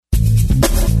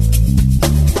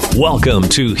Welcome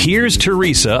to Here's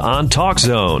Teresa on Talk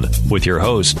Zone with your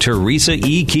host, Teresa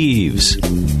E. Keeves.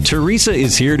 Teresa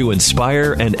is here to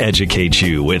inspire and educate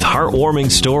you with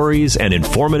heartwarming stories and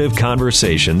informative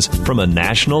conversations from a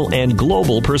national and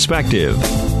global perspective.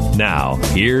 Now,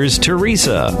 here's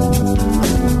Teresa.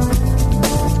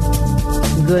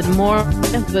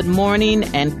 Good morning,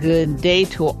 and good day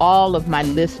to all of my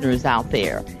listeners out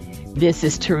there. This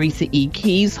is Teresa E.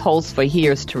 Keeves, host for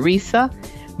Here's Teresa,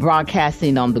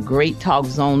 broadcasting on the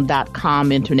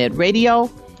GreatTalkZone.com internet radio.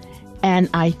 And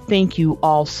I thank you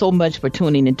all so much for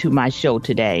tuning into my show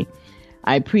today.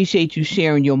 I appreciate you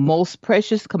sharing your most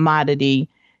precious commodity,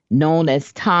 known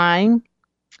as time,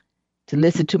 to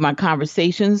listen to my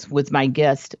conversations with my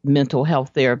guest, mental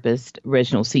health therapist,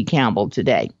 Reginald C. Campbell,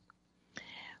 today.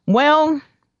 Well,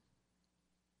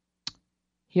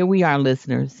 here we are,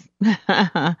 listeners.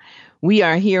 We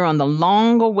are here on the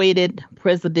long-awaited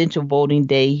presidential voting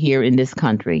day here in this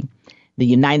country, the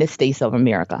United States of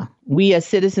America. We as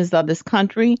citizens of this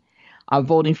country are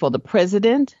voting for the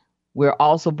president. We're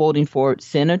also voting for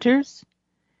senators.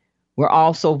 We're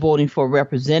also voting for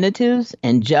representatives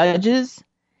and judges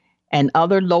and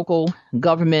other local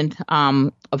government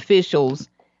officials,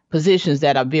 positions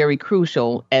that are very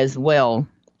crucial as well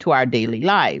to our daily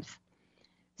lives.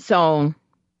 So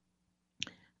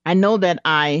I know that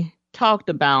I talked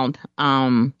about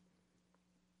on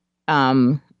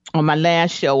my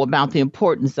last show about the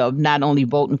importance of not only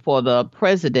voting for the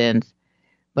president,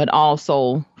 but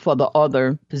also for the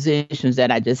other positions that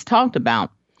I just talked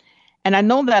about. And I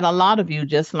know that a lot of you,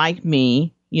 just like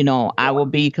me, I will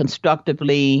be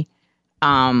constructively,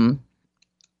 tuned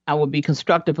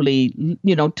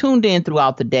in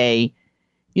throughout the day,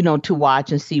 to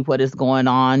watch and see what is going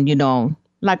on,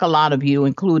 like a lot of you,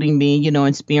 including me,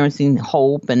 experiencing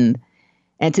hope and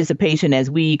anticipation as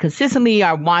we consistently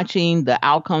are watching the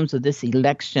outcomes of this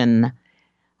election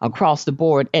across the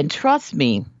board. And trust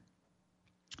me,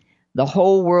 the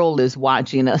whole world is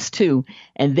watching us too.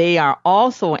 And they are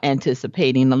also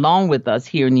anticipating, along with us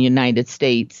here in the United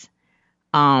States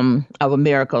of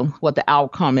America, what the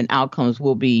outcome and outcomes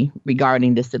will be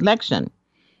regarding this election.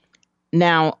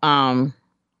 Now,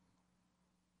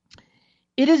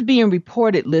 it is being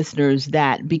reported, listeners,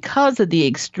 that because of the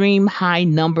extreme high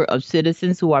number of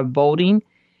citizens who are voting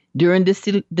during this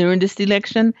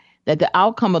election, that the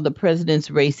outcome of the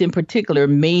president's race in particular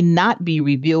may not be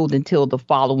revealed until the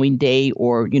following day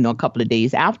or, a couple of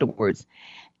days afterwards.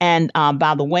 And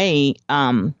by the way,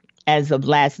 as of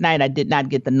last night, I did not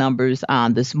get the numbers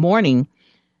this morning,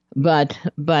 but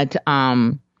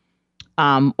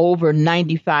over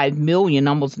 95 million,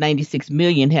 almost 96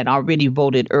 million had already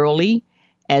voted early,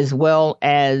 as well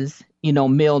as,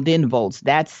 mailed in votes.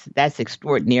 That's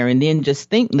extraordinary. And then just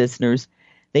think, listeners,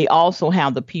 they also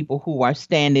have the people who are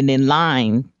standing in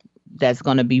line that's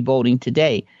going to be voting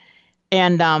today.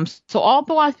 And so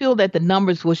although I feel that the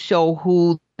numbers will show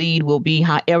who the lead will be,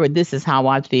 however, this is how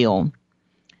I feel.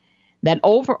 That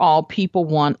overall people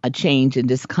want a change in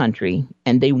this country,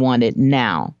 and they want it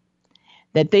now.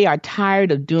 That they are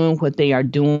tired of doing what they are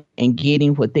doing and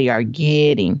getting what they are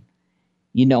getting.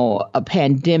 A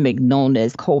pandemic known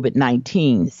as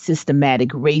COVID-19, systematic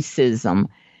racism,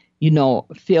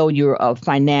 failure of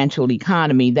financial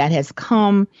economy that has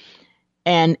come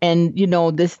and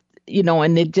this,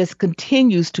 and it just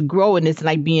continues to grow, and it's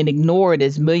like being ignored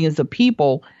as millions of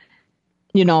people,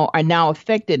 are now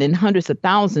affected, and hundreds of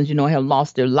thousands, have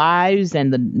lost their lives,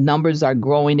 and the numbers are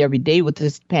growing every day with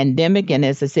this pandemic. And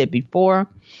as I said before,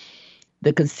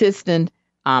 the consistent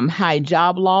high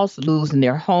job loss, losing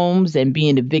their homes and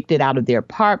being evicted out of their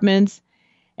apartments,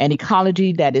 an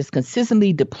ecology that is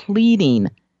consistently depleting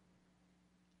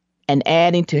and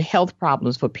adding to health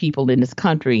problems for people in this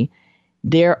country.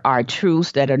 There are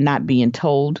truths that are not being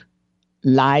told,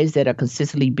 lies that are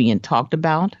consistently being talked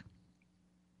about.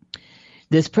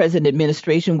 This present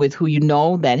administration, with who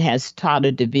that has taught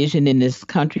a division in this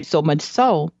country, so much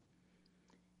so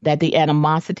that the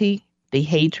animosity, the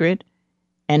hatred,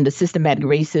 and the systematic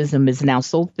racism is now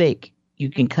so thick, you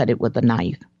can cut it with a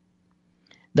knife.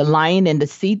 The lying and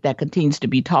deceit that continues to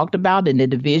be talked about, and the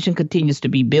division continues to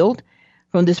be built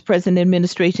from this present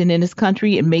administration in this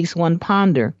country, it makes one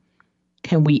ponder,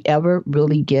 can we ever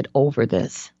really get over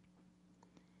this?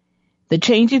 The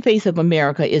Changing Face of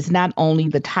America is not only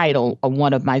the title of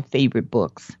one of my favorite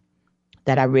books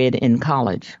that I read in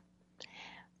college,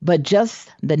 but just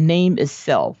the name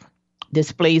itself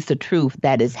displays the truth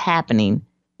that is happening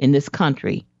in this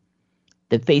country.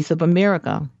 The face of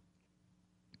America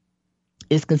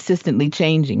is consistently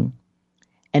changing,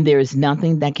 and there is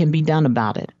nothing that can be done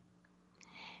about it.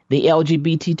 The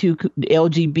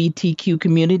LGBTQ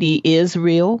community is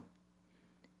real.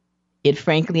 It,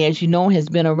 frankly, as you know, has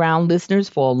been around, listeners,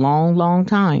 for a long, long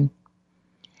time.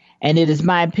 And it is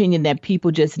my opinion that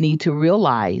people just need to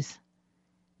realize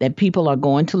that people are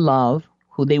going to love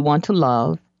who they want to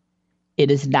love.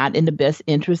 It is not in the best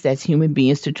interest as human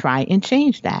beings to try and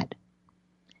change that,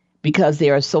 because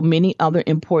there are so many other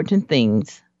important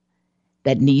things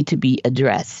that need to be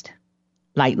addressed,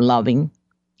 like loving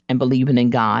and believing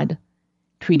in God,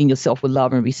 treating yourself with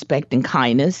love and respect and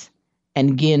kindness,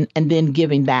 and then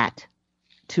giving that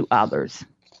to others.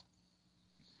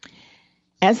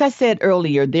 As I said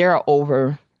earlier, there are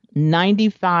over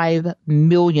 95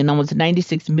 million, almost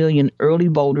 96 million early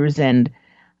voters and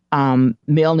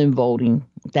mail-in voting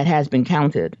that has been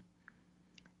counted.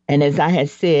 And as I had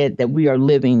said, that we are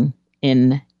living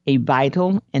in a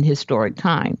vital and historic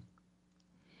time.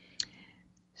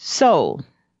 So,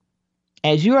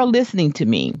 as you are listening to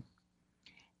me,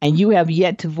 and you have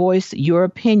yet to voice your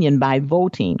opinion by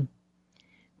voting,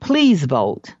 please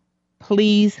vote.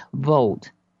 Please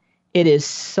vote. It is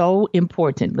so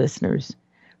important, listeners,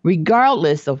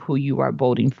 regardless of who you are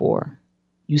voting for.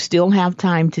 You still have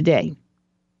time today.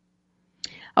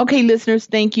 Okay, listeners,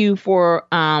 thank you for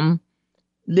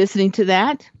listening to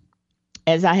that.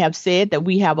 As I have said, that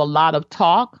we have a lot of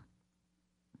talk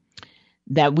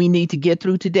that we need to get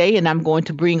through today, and I'm going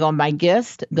to bring on my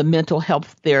guest, the mental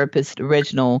health therapist,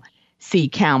 Reginald C.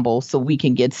 Campbell, so we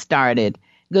can get started.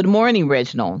 Good morning,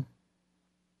 Reginald.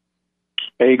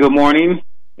 Hey, good morning,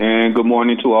 and good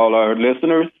morning to all our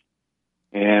listeners.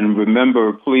 And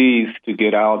remember, please, to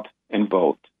get out and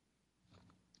vote.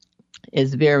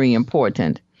 It's very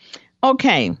important.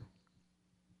 Okay.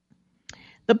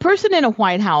 The person in the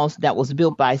White House that was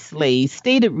built by slaves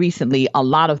stated recently a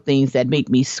lot of things that make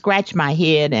me scratch my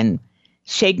head and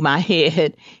shake my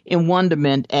head in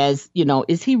wonderment as,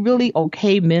 is he really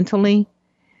okay mentally?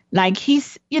 Like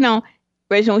he's,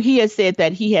 Reginald, he has said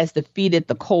that he has defeated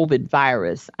the COVID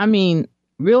virus. I mean,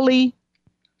 really?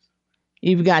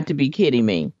 You've got to be kidding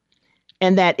me.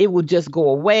 And that it would just go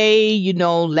away,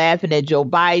 laughing at Joe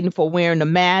Biden for wearing a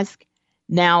mask.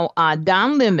 Now,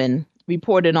 Don Lemon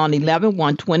reported on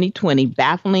 11/1/2020,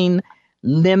 Baffling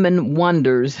Lemon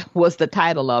Wonders was the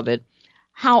title of it,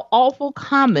 how awful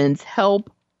comments help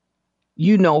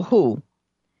you know who.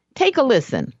 Take a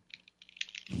listen.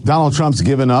 Donald Trump's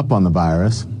given up on the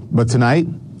virus, but tonight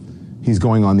he's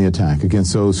going on the attack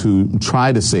against those who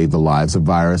try to save the lives of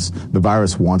the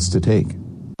virus wants to take.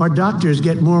 Our doctors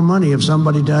get more money if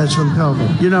somebody dies from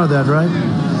COVID. You know that, right?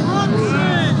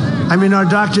 I mean, our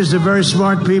doctors are very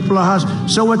smart people.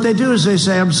 So what they do is they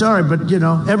say, I'm sorry, but,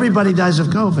 everybody dies of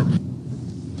COVID.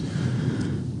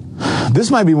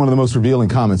 This might be one of the most revealing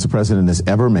comments the president has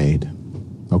ever made,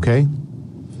 okay?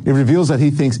 It reveals that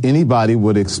he thinks anybody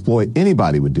would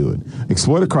do it,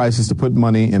 exploit a crisis to put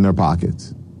money in their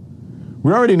pockets.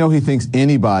 We already know he thinks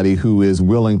anybody who is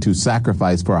willing to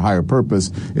sacrifice for a higher purpose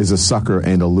is a sucker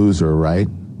and a loser, right?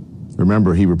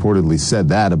 Remember, he reportedly said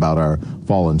that about our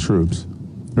fallen troops.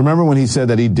 Remember when he said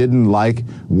that he didn't like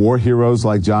war heroes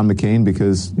like John McCain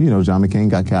because, John McCain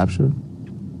got captured?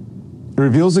 It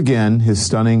reveals again his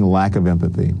stunning lack of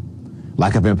empathy.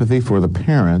 Lack of empathy for the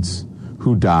parents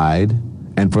who died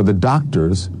and for the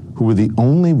doctors who were the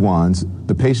only ones,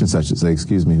 the patients, I should say,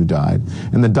 who died,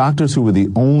 and the doctors who were the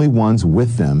only ones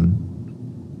with them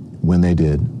when they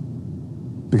did,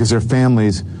 because their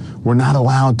families were not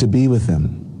allowed to be with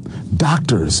them.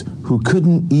 Doctors who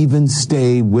couldn't even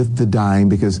stay with the dying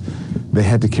because they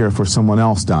had to care for someone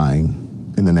else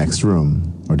dying in the next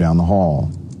room or down the hall.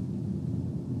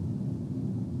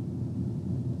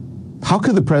 How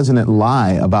could the president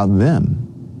lie about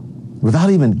them without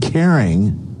even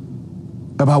caring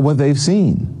about what they've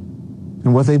seen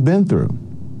and what they've been through?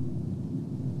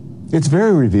 It's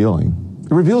very revealing.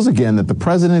 It reveals again that the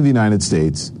president of the United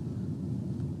States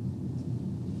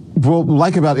will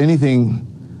like anything,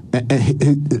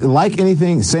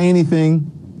 say anything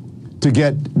to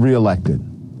get reelected.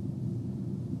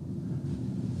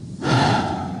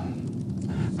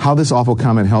 How this awful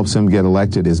comment helps him get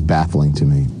elected is baffling to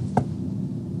me.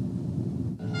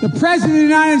 The President of the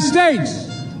United States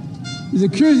is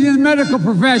accusing the medical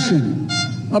profession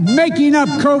of making up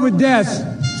COVID deaths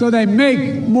so they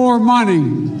make more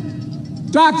money.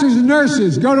 Doctors and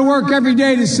nurses go to work every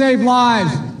day to save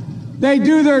lives. They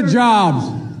do their jobs.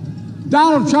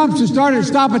 Donald Trump should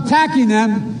stop attacking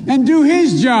them and do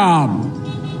his job.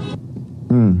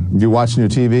 You watching your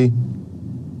TV?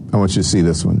 I want you to see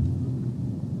this one.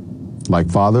 Like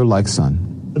father, like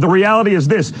son. The reality is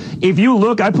this. If you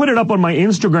look, I put it up on my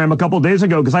Instagram a couple days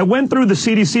ago because I went through the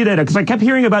CDC data because I kept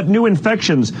hearing about new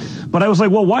infections. But I was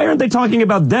like, well, why aren't they talking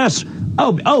about deaths?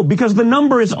 Oh, because the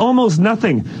number is almost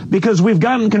nothing because we've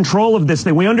gotten control of this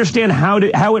thing. We understand how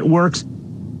it works.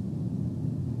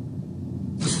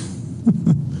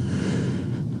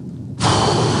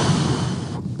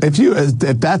 If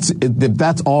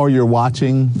that's all you're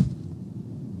watching,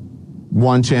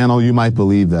 one channel, you might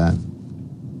believe that.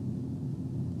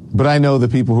 But I know the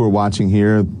people who are watching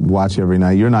here watch every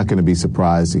night. You're not going to be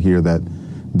surprised to hear that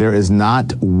there is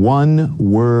not one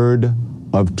word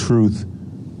of truth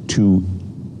to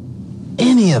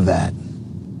any of that.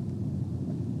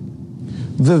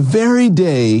 The very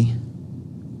day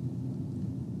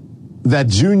that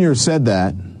Junior said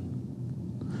that,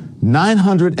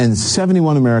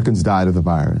 971 Americans died of the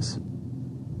virus.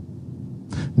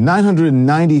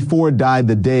 994 died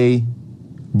the day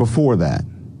before that.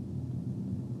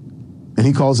 And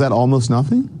he calls that almost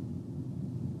nothing?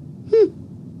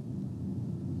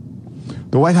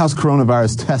 The White House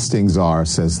coronavirus testing czar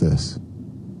says this.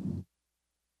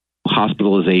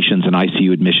 Hospitalizations and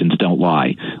ICU admissions don't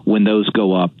lie. When those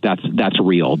go up, that's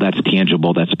real. That's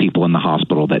tangible. That's people in the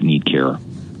hospital that need care.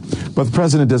 But the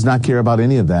president does not care about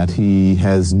any of that. He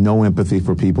has no empathy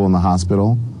for people in the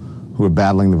hospital who are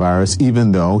battling the virus,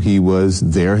 even though he was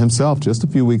there himself just a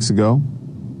few weeks ago.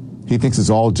 He thinks it's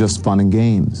all just fun and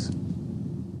games.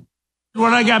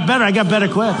 When I got better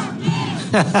quick.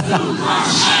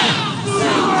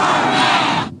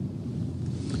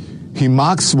 He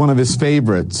mocks one of his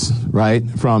favorites, right,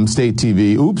 from state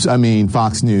TV,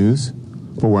 Fox News,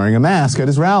 for wearing a mask at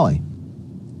his rally.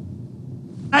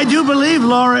 I do believe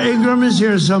Laura Ingraham is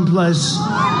here someplace.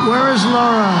 Where is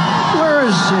Laura? Where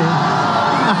is she?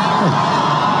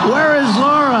 Where is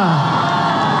Laura?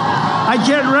 I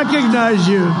can't recognize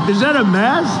you. Is that a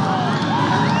mask?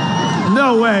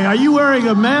 No way. Are you wearing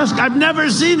a mask? I've never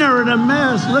seen her in a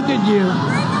mask. Look at you.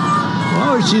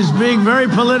 Oh, she's being very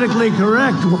politically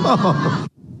correct. Whoa.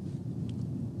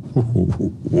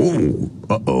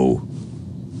 Uh-oh.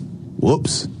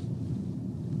 Whoops.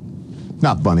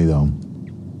 Not funny, though.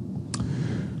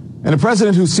 And a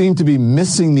president who seemed to be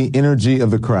missing the energy of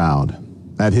the crowd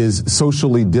at his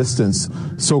socially distanced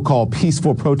so-called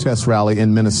peaceful protest rally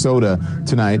in Minnesota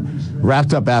tonight,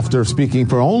 wrapped up after speaking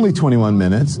for only 21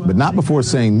 minutes, but not before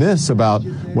saying this about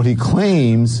what he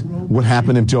claims would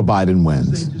happen if Joe Biden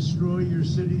wins.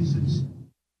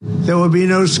 There will be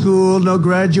no school, no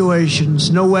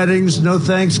graduations, no weddings, no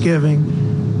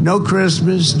Thanksgiving, no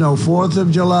Christmas, no 4th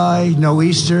of July, no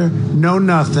Easter, no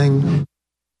nothing.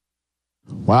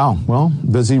 Wow. Well,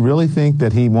 does he really think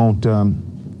that he won't,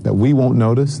 that we won't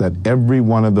notice that every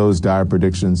one of those dire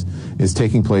predictions is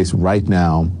taking place right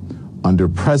now under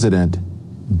President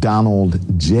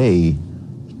Donald J.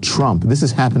 Trump? This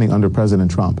is happening under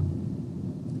President Trump.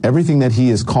 Everything that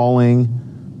he is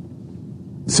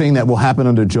saying that will happen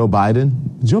under Joe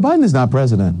Biden. Joe Biden is not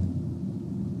president.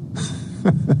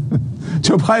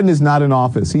 Joe Biden is not in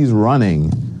office. He's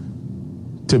running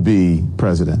to be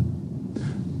president.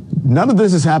 None of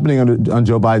this is happening on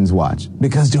Joe Biden's watch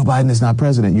because Joe Biden is not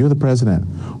president. You're the president.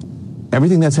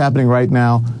 Everything that's happening right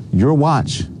now, your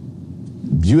watch.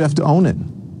 You have to own it.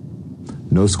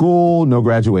 No school, no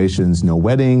graduations, no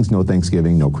weddings, no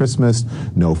Thanksgiving, no Christmas,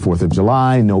 no 4th of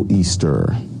July, no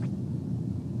Easter.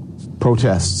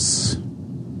 Protests.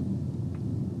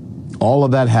 All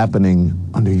of that happening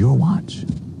under your watch.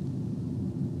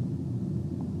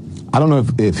 I don't know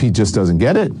if he just doesn't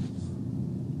get it.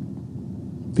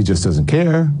 If he just doesn't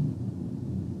care.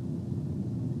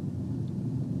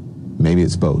 Maybe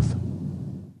it's both.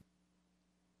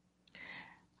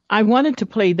 I wanted to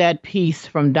play that piece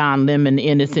from Don Lemon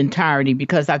in its entirety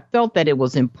because I felt that it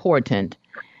was important,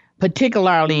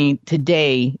 particularly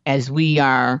today as we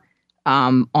are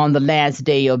on the last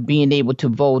day of being able to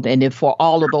vote, and if for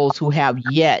all of those who have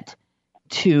yet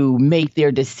to make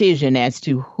their decision as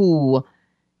to who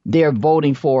they're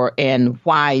voting for and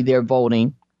why they're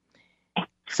voting.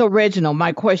 So, Reginald,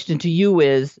 my question to you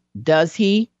is, does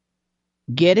he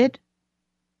get it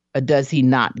or does he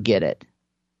not get it?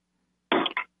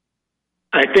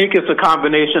 I think it's a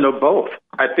combination of both.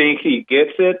 I think he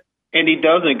gets it and he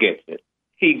doesn't get it.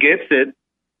 He gets it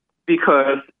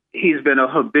because he's been a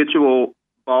habitual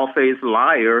bald-faced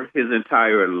liar his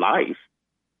entire life.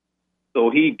 So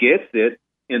he gets it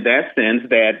in that sense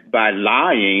that by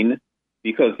lying,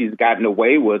 because he's gotten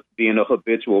away with being a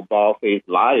habitual bald-faced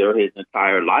liar his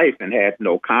entire life and had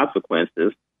no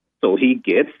consequences. So he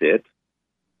gets it.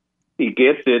 He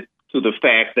gets it to the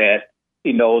fact that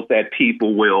he knows that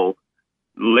people will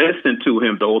listen to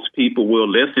him, those people will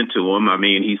listen to him. I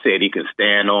mean, he said he can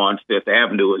stand on Fifth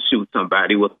Avenue and shoot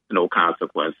somebody with no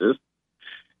consequences.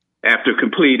 After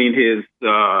completing his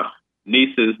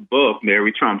niece's book,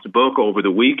 Mary Trump's book, over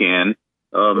the weekend,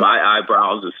 my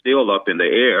eyebrows are still up in the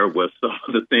air with some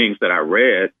of the things that I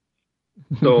read.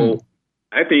 So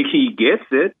I think he gets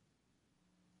it.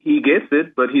 He gets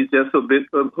it, but he's just a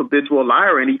habitual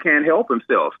liar, and he can't help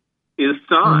himself. His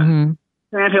son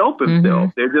can't help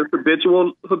himself. They're just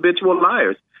habitual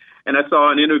liars. And I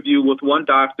saw an interview with one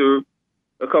doctor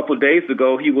a couple of days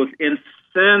ago. He was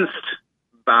incensed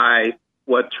by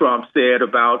what Trump said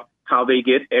about how they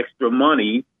get extra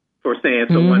money for saying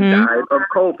someone died of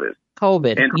COVID.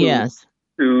 And yes.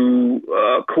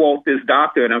 To quote this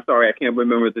doctor, and I'm sorry, I can't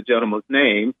remember the gentleman's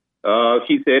name,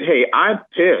 he said, "Hey, I'm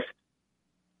pissed.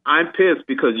 I'm pissed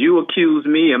because you accuse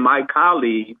me and my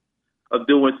colleagues of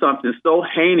doing something so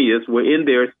heinous. We're in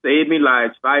there saving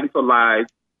lives, fighting for lives.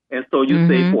 And so you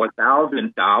say for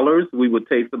 $1,000, we would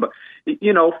take somebody,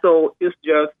 so it's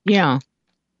just. Yeah.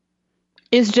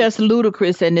 It's just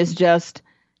ludicrous, and it's just,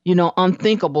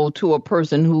 unthinkable to a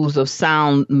person who's of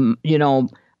sound,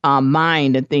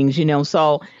 mind and things,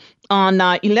 So on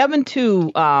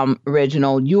 11/2,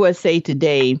 Reginald, USA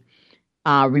Today,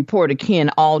 reporter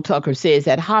Ken Alltucker says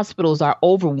that hospitals are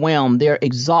overwhelmed. They're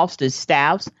exhausted.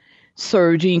 Staffs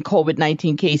surging.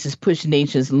 COVID-19 cases push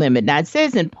nation's limit. Now, it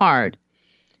says in part,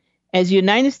 as the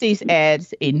United States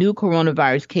adds a new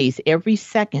coronavirus case every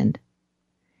second,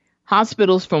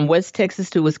 hospitals from West Texas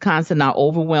to Wisconsin are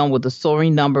overwhelmed with a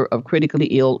soaring number of critically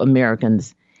ill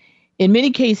Americans. In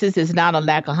many cases, it's not a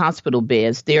lack of hospital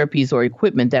beds, therapies, or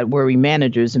equipment that worry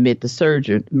managers amidst the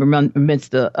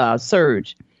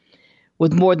surge.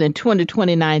 With more than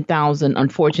 229,000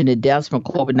 unfortunate deaths from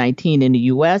COVID-19 in the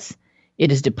U.S.,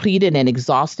 it is depleted and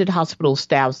exhausted hospital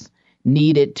staffs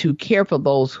needed to care for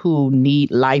those who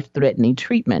need life-threatening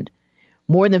treatment.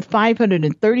 More than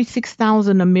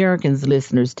 536,000 Americans,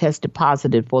 listeners, tested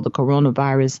positive for the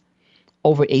coronavirus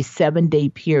over a 7-day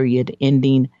period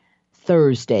ending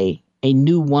Thursday, a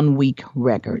new 1-week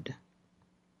record.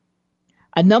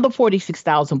 Another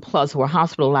 46,000 plus were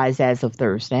hospitalized as of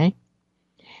Thursday.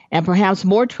 And perhaps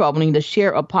more troubling, the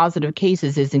share of positive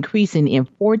cases is increasing in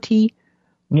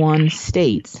 41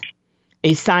 states.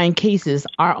 A sign cases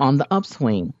are on the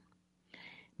upswing.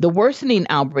 The worsening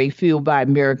outbreak fueled by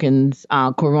Americans'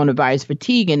 coronavirus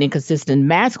fatigue and inconsistent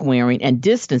mask wearing and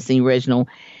distancing, Reginald,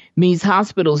 means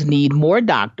hospitals need more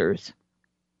doctors,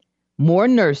 more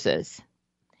nurses,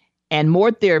 and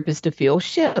more therapists to fill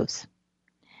shifts.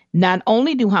 Not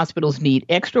only do hospitals need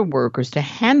extra workers to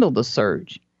handle the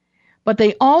surge, but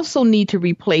they also need to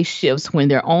replace shifts when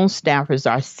their own staffers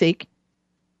are sick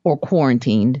or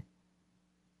quarantined.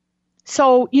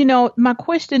 So, my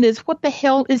question is, what the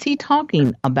hell is he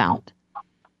talking about?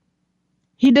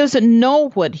 He doesn't know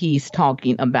what he's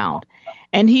talking about.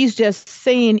 And he's just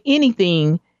saying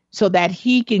anything so that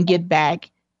he can get back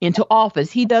into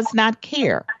office. He does not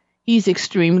care. He's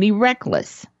extremely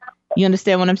reckless. You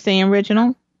understand what I'm saying,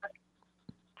 Reginald?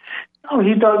 No,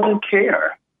 he doesn't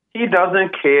care. He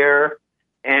doesn't care.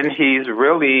 And he's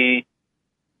really,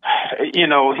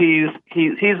 he's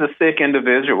a sick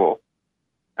individual.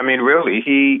 I mean, really,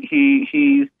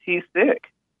 he's sick.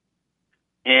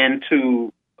 And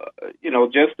to,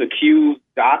 just accuse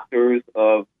doctors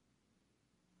of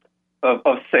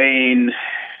saying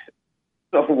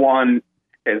someone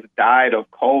has died of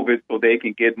COVID so they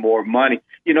can get more money.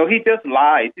 He just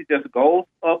lies. He just goes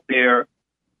up there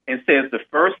and says the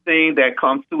first thing that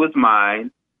comes to his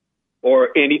mind or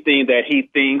anything that he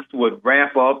thinks would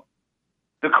ramp up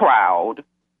the crowd.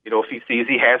 If he sees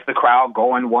he has the crowd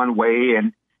going one way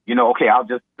and, okay, I'll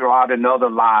just throw out another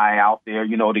lie out there,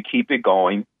 to keep it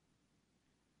going.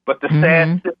 But the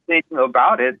sad thing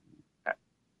about it,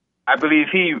 I believe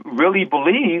he really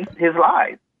believes his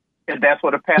lies. And that's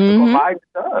what a passive liar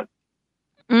does.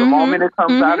 The moment it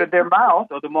comes out of their mouth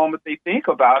or the moment they think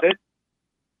about it,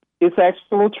 it's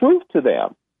actual truth to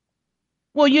them.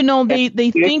 Well, they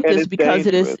think this because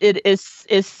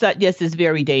it's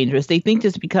very dangerous. They think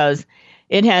this because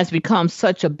it has become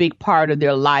such a big part of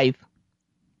their life.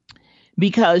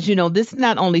 Because, this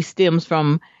not only stems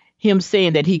from him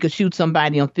saying that he could shoot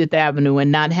somebody on Fifth Avenue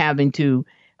and not having to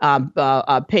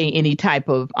pay any type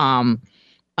of,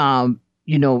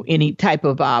 any type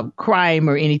of crime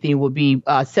or anything will be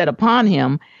set upon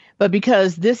him, but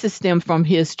because this is stemmed from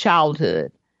his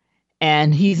childhood.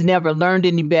 And he's never learned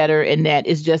any better, and that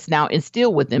is just now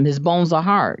instilled with him. His bones are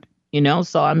hard,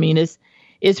 So, I mean,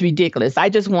 it's ridiculous. I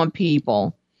just want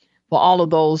people, for all of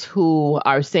those who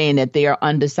are saying that they are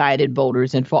undecided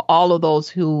voters, and for all of those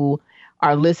who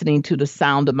are listening to the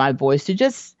sound of my voice to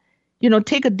just,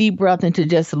 take a deep breath and to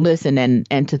just listen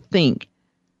and to think.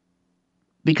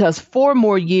 Because 4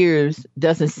 more years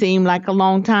doesn't seem like a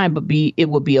long time, but it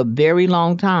will be a very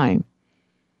long time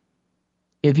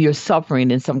if you're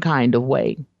suffering in some kind of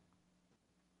way.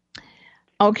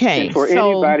 Okay. And for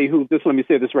anybody who, just let me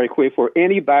say this right quick, for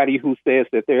anybody who says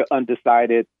that they're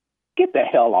undecided, get the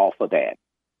hell off of that.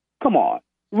 Come on.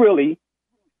 Really,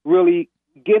 really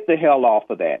get the hell off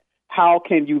of that. How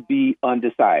can you be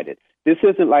undecided? This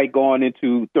isn't like going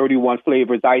into 31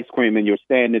 flavors ice cream and you're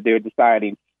standing there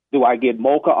deciding, do I get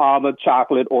mocha, almond,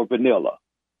 chocolate, or vanilla?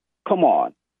 Come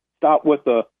on. Stop with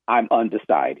the I'm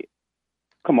undecided.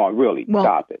 Come on, really,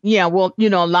 stop it. Yeah, well,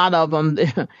 a lot of them,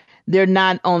 they're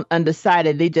not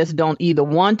undecided. They just don't either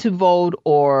want to vote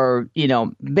or,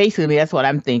 basically that's what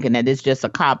I'm thinking, that it's just a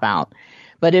cop-out.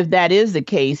 But if that is the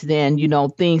case, then,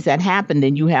 things that happen,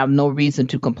 then you have no reason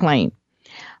to complain.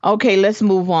 Okay, let's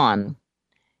move on.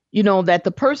 That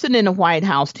the person in the White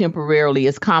House temporarily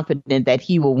is confident that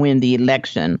he will win the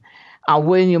election.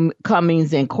 William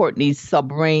Cummings and Courtney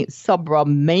Subramanian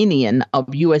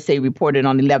of USA reported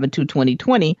on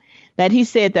 11/2/2020 that he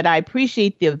said that I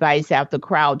appreciate the advice after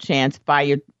crowd chants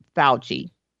fired Fauci.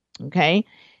 Okay,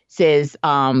 says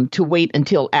to wait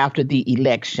until after the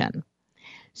election.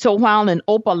 So while in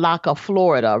Opelika,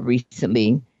 Florida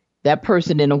recently, that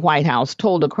person in the White House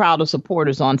told a crowd of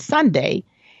supporters on Sunday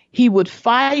he would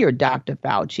fire Dr.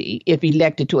 Fauci if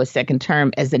elected to a second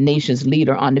term as the nation's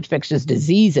leader on infectious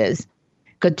diseases,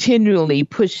 continually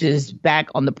pushes back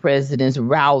on the president's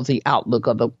rousy outlook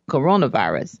of the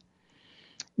coronavirus.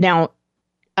 Now,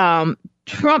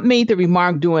 Trump made the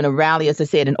remark during a rally, as I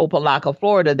said, in Opelika,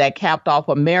 Florida, that capped off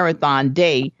a marathon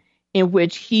day in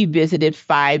which he visited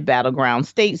 5 battleground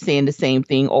states, saying the same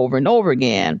thing over and over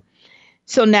again.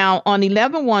 So now on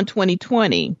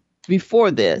 11/1/2020,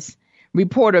 before this,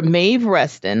 reporter Maeve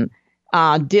Reston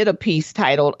did a piece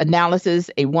titled Analysis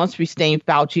a Once Restrained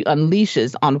Fauci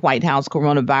Unleashes on White House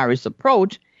Coronavirus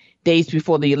Approach days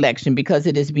before the election, because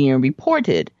it is being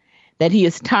reported that he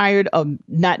is tired of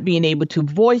not being able to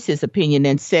voice his opinion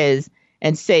and say,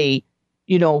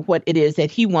 what it is that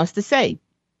he wants to say.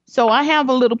 So I have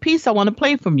a little piece I want to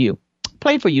play for you.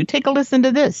 Take a listen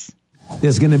to this.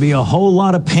 There's going to be a whole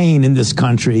lot of pain in this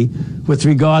country with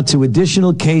regard to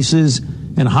additional cases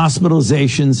and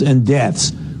hospitalizations and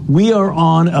deaths. We are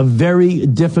on a very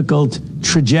difficult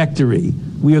trajectory.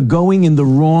 We are going in the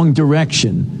wrong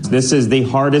direction. This is the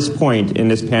hardest point in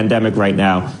this pandemic right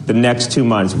now, the next 2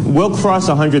 months. We'll cross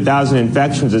 100,000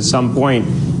 infections at some point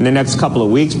in the next couple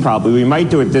of weeks, probably. We might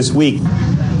do it this week.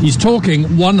 He's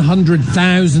talking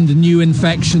 100,000 new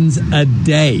infections a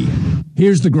day.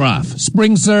 Here's the graph.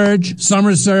 Spring surge,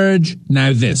 summer surge,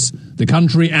 now this. The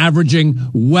country averaging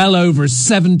well over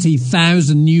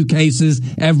 70,000 new cases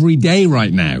every day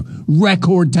right now.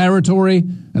 Record territory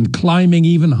and climbing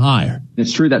even higher.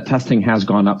 It's true that testing has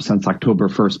gone up since October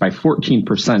 1st by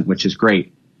 14%, which is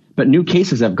great. But new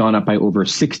cases have gone up by over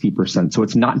 60%. So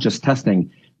it's not just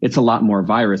testing. It's a lot more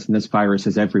virus, and this virus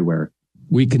is everywhere.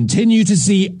 We continue to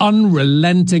see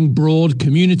unrelenting broad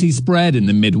community spread in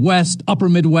the Midwest, Upper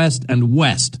Midwest, and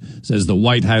West, says the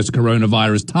White House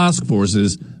Coronavirus Task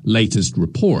Force's latest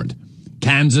report.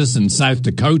 Kansas and South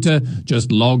Dakota just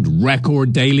logged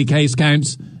record daily case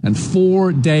counts, and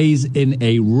 4 days in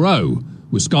a row,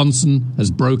 Wisconsin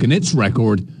has broken its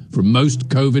record for most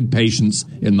COVID patients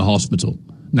in the hospital,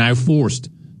 now forced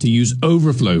to use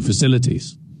overflow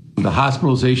facilities. The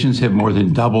hospitalizations have more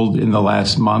than doubled in the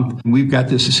last month. We've got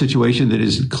this situation that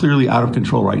is clearly out of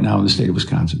control right now in the state of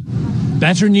Wisconsin.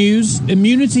 Better news,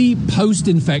 immunity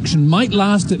post-infection might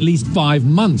last at least 5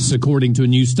 months, according to a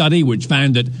new study which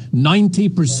found that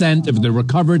 90% of the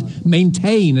recovered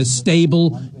maintain a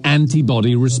stable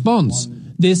antibody response.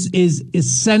 This is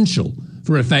essential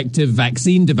for effective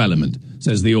vaccine development,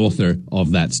 says the author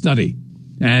of that study.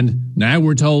 And now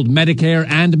we're told Medicare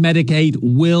and Medicaid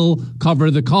will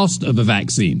cover the cost of a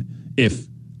vaccine, if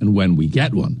and when we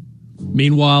get one.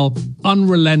 Meanwhile,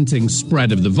 unrelenting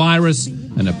spread of the virus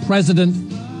and a president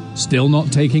still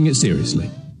not taking it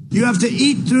seriously. You have to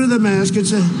eat through the mask.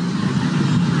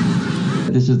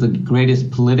 This is the greatest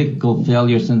political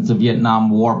failure since the Vietnam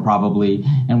War, probably,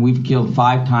 and we've killed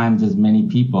 5 times as many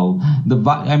people.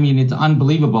 It's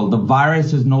unbelievable. The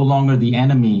virus is no longer the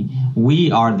enemy.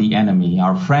 We are the enemy.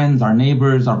 Our friends, our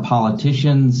neighbors, our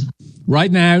politicians.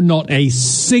 Right now, not a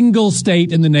single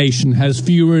state in the nation has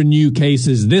fewer new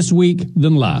cases this week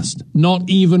than last. Not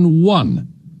even one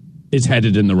is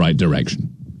headed in the right direction.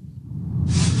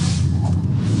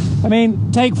 I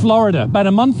mean, take Florida. About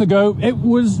a month ago, it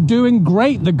was doing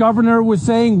great. The governor was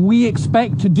saying, we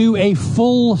expect to do a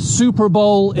full Super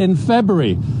Bowl in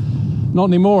February. Not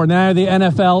anymore. Now the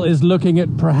NFL is looking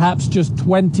at perhaps just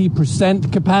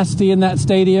 20% capacity in that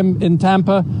stadium in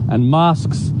Tampa and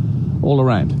masks all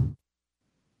around.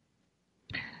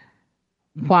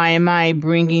 Why am I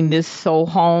bringing this so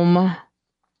home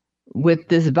with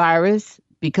this virus?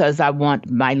 Because I want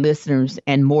my listeners,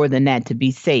 and more than that, to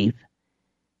be safe.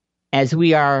 As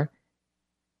we are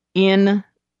in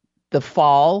the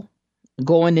fall,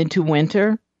 going into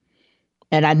winter,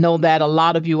 and I know that a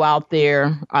lot of you out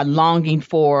there are longing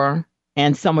for,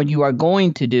 and some of you are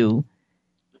going to do,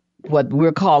 what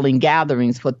we're calling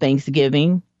gatherings for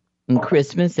Thanksgiving and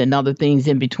Christmas and other things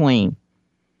in between.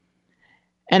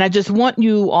 And I just want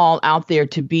you all out there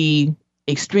to be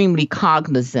extremely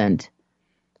cognizant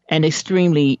and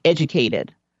extremely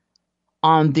educated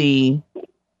on the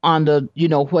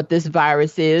what this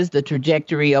virus is, the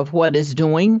trajectory of what it's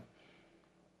doing,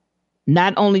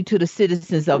 not only to the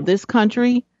citizens of this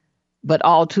country, but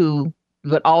also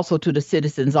to the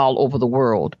citizens all over the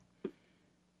world.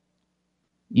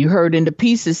 You heard in the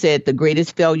piece it said the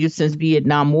greatest failure since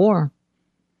Vietnam War.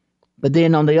 But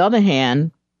then on the other hand,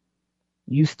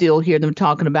 you still hear them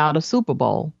talking about a Super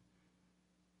Bowl.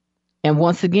 And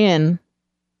once again,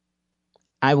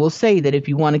 I will say that if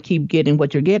you want to keep getting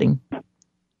what you're getting,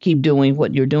 keep doing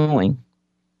what you're doing.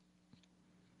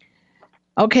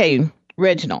 Okay,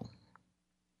 Reginald.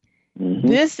 Mm-hmm.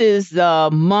 This is the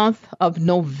month of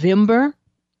November,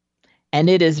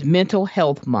 and it is Mental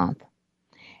Health Month.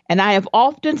 And I have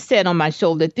often said on my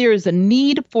show that there is a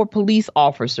need for police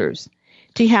officers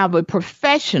to have a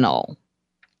professional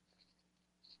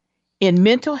in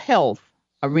mental health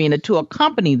arena to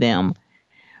accompany them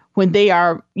when they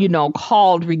are,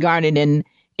 called regarding an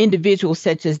individual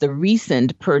such as the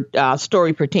recent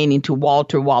story pertaining to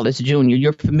Walter Wallace Jr.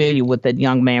 You're familiar with that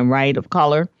young man, right, of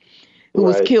color, who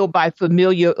was killed by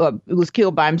Philadelphia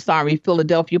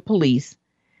police.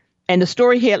 And the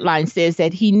story headline says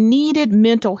that he needed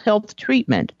mental health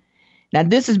treatment. Now,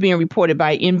 this is being reported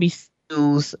by NBC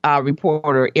News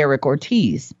reporter Eric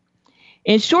Ortiz.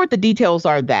 In short, the details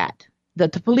are that the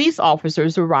police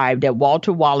officers arrived at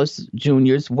Walter Wallace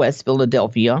Jr.'s West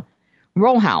Philadelphia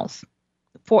row house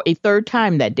for a third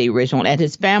time that day, Reginald, and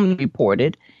his family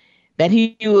reported that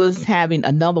he was having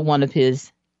another one of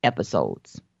his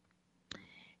episodes.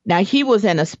 Now, he was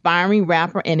an aspiring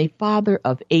rapper and a father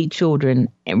of 8 children,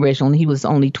 and Reginald, he was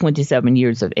only 27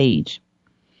 years of age.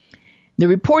 The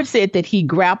report said that he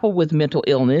grappled with mental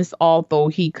illness, although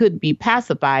he could be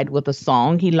pacified with a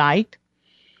song he liked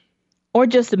or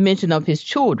just a mention of his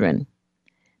children.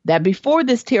 That before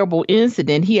this terrible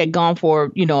incident, he had gone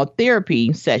for, a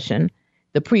therapy session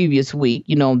the previous week.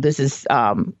 This is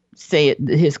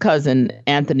his cousin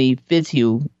Anthony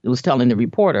Fitzhugh was telling the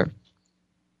reporter.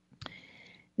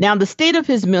 Now, the state of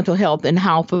his mental health and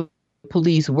how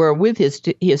police were with his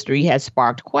history has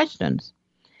sparked questions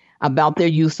about their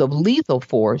use of lethal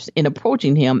force in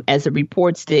approaching him, as the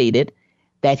report stated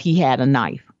that he had a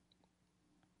knife.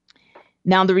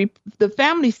 Now, the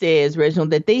family says, Reginald,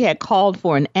 that they had called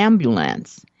for an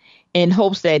ambulance in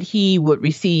hopes that he would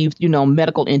receive,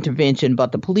 medical intervention,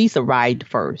 but the police arrived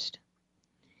first.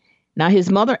 Now,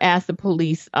 his mother asked the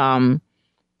police to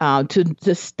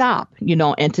stop,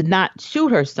 and to not shoot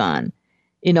her son,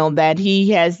 that he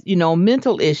has,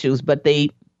 mental issues, but they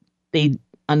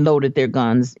unloaded their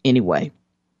guns anyway.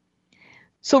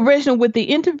 So, Reginald, with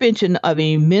the intervention of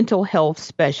a mental health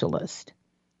specialist,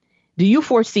 do you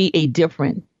foresee a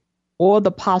different or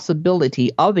the possibility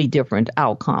of a different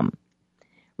outcome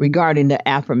regarding the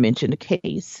aforementioned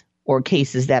case or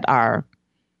cases that are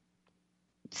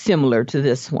similar to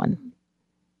this one?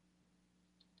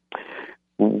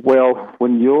 Well,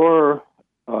 when you're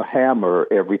a hammer,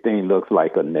 everything looks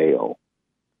like a nail.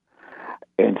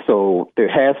 And so there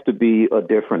has to be a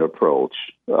different approach.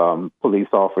 Police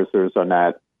officers are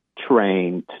not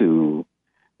trained to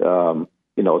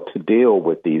deal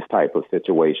with these type of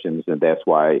situations. And that's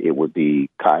why it would be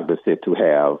cognizant to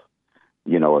have,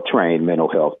 a trained mental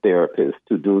health therapist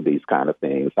to do these kind of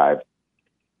things. I've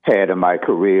had in my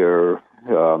career,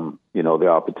 the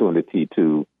opportunity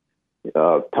to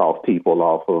talk people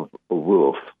off of a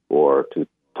roof or to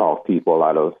talk people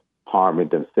out of harming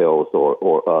themselves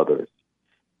or others.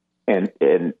 And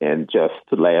just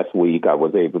last week, I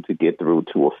was able to get through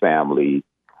to a family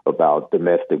about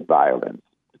domestic violence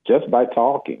just by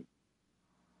talking.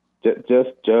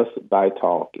 Just by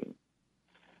talking.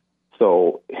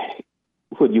 So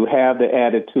when you have the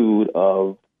attitude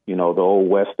of, the old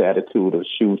West attitude of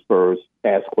shoot first,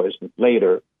 ask questions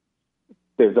later,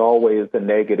 there's always a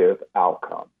negative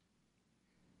outcome.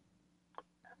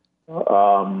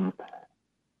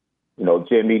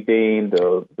 Jimmy Dean,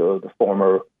 the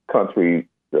former country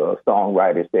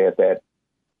songwriter, said that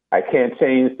I can't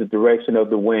change the direction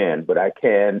of the wind, but I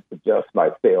can adjust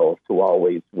my sails to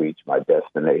always reach my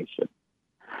destination.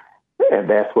 And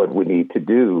that's what we need to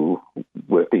do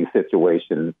with these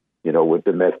situations, with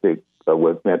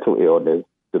with mental illness,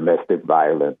 domestic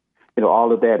violence.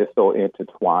 All of that is so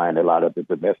intertwined. A lot of the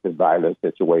domestic violence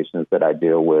situations that I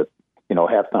deal with,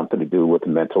 have something to do with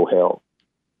mental health.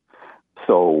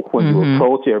 So when you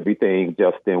approach everything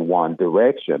just in one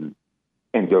direction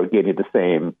and you're getting the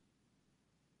same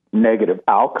negative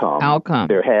outcome,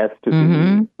 there has to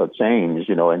be a change.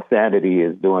 Insanity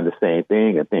is doing the same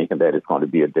thing and thinking that it's going to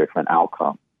be a different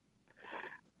outcome.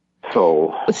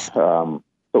 So, it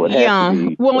has to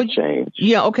be a change.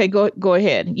 Yeah. Okay. Go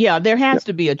ahead. Yeah, there has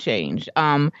to be a change.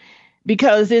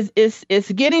 Because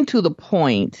it's getting to the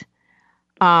point,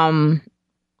 as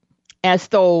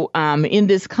though in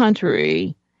this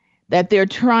country that they're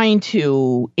trying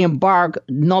to embark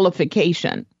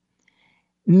nullification,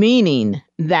 meaning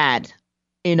that,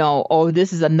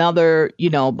 this is another,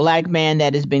 black man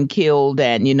that has been killed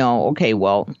and,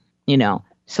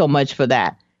 so much for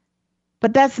that.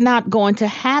 But that's not going to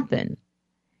happen.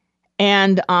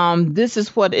 And this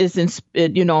is what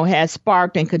has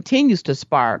sparked and continues to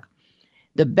spark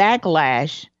the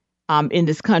backlash in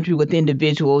this country with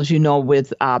individuals,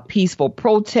 with peaceful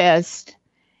protest.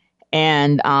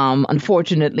 And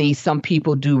unfortunately, some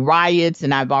people do riots.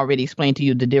 And I've already explained to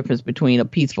you the difference between a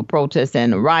peaceful protest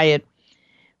and a riot.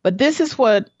 But this is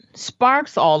what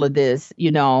sparks all of this,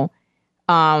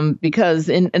 because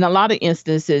in a lot of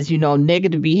instances,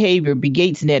 negative behavior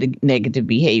begets negative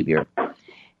behavior.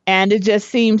 And it just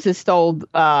seems as though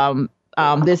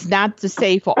this, not to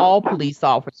say for all police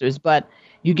officers, but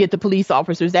you get the police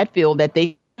officers that feel that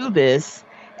they do this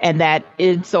and that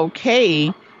it's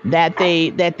okay that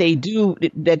they do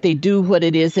what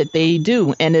it is that they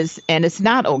do, and it's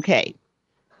not okay.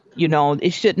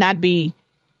 It should not be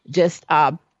just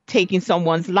taking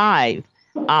someone's life.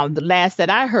 The last that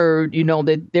I heard,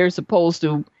 that they're supposed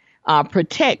to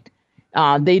protect.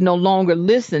 They no longer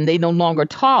listen. They no longer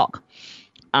talk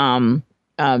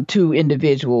to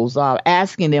individuals,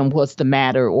 asking them what's the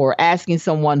matter, or asking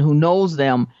someone who knows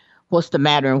them what's the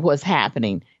matter and what's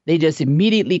happening. They just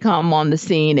immediately come on the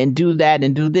scene and do that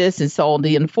and do this. And so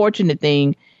the unfortunate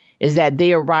thing is that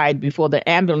they arrived before the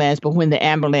ambulance, but when the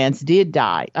ambulance did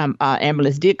come,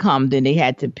 then they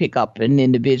had to pick up an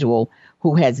individual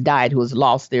who has died, who has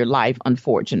lost their life,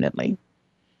 unfortunately.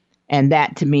 And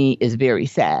that to me is very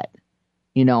sad.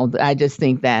 I just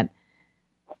think that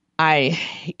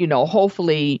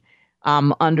hopefully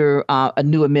under a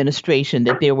new administration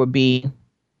that there will be,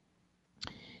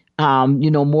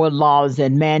 more laws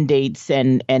and mandates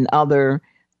and other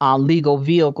legal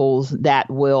vehicles that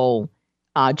will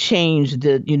change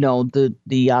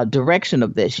the direction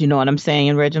of this. You know what I'm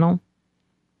saying, Reginald?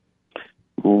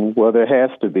 Well, there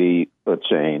has to be a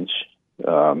change.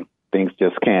 Things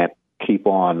just can't keep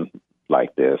on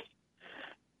like this.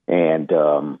 And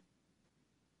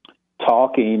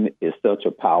talking is such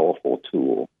a powerful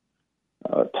tool.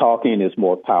 Talking is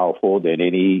more powerful than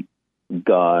any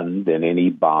gun, than any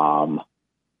bomb.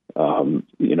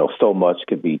 So much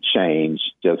could be changed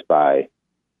just by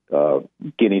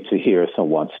getting to hear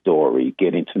someone's story,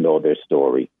 getting to know their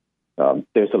story.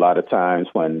 There's a lot of times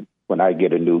when I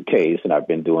get a new case, and I've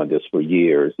been doing this for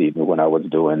years, even when I was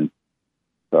doing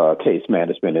case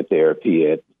management and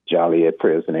therapy at Joliet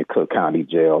Prison and Cook County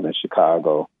Jail in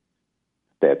Chicago,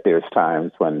 that there's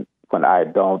times when I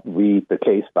don't read the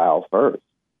case file first,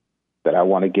 that I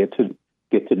want to get to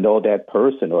know that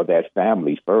person or that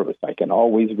family first. I can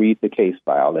always read the case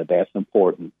file, and that's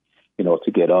important,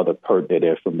 to get other pertinent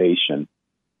information,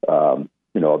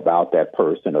 about that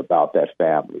person, about that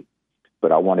family.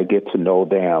 But I want to get to know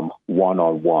them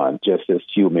one-on-one, just as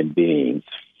human beings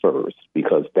first,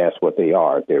 because that's what they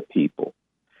are. They're people.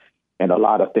 And a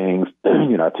lot of things,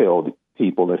 I tell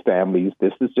people and families,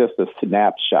 this is just a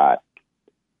snapshot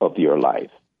of your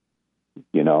life.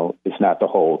 It's not the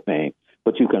whole thing,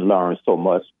 but you can learn so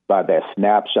much by that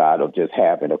snapshot of just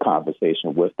having a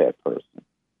conversation with that person,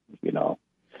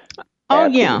 Oh,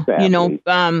 yeah.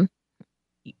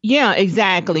 Yeah,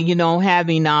 exactly.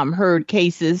 Having heard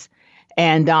cases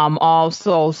and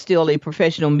also still a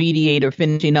professional mediator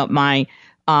finishing up my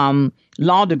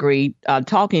law degree,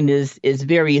 talking is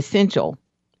very essential,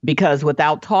 because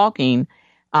without talking,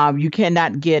 you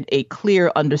cannot get a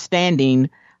clear understanding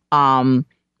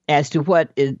as to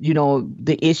what is,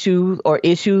 the issue or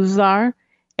issues are,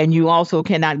 and you also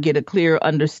cannot get a clear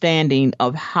understanding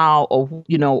of how,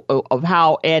 of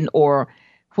how and or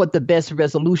what the best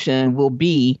resolution will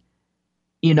be,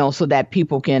 so that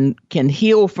people can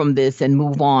heal from this and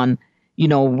move on,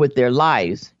 with their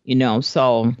lives,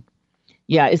 So,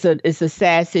 yeah, it's a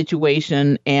sad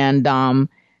situation, and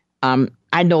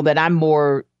I know that I'm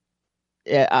more,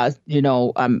 every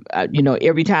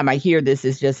time I hear this,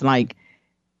 it's just like,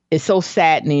 it's so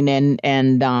saddening,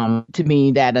 and to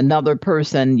me that another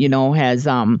person, has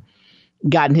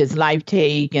gotten his life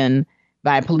taken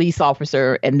by a police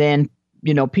officer, and then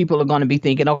people are going to be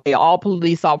thinking, okay, all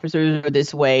police officers are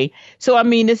this way. So I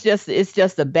mean, it's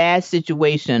just a bad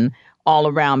situation all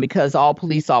around, because all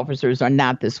police officers are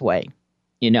not this way,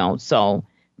 So,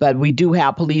 but we do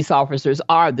have police officers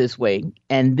are this way,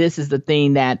 and this is the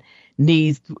thing that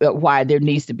why there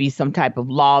needs to be some type of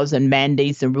laws and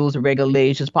mandates and rules and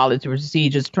regulations, policy,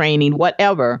 procedures, training,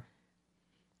 whatever.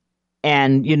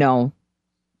 And,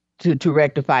 to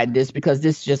rectify this, because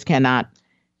this just cannot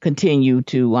continue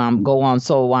to go on.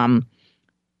 So,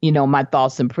 my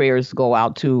thoughts and prayers go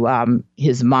out to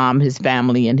his mom, his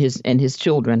family, and his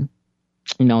children.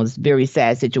 It's a very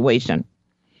sad situation.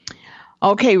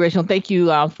 Okay, Rachel, thank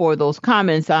you for those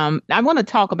comments. I want to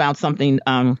talk about something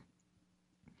a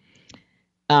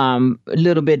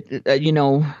little bit,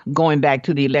 going back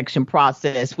to the election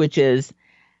process, which is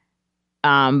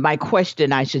my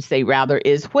question, I should say, rather,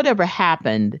 is whatever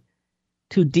happened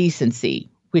to decency,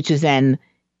 which is an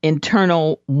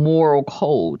internal moral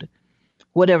code,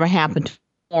 whatever happened to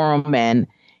decorum and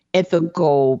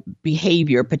ethical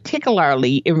behavior,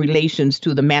 particularly in relations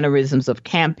to the mannerisms of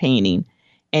campaigning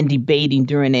and debating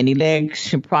during an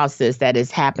election process that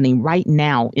is happening right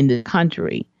now in the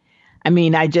country. I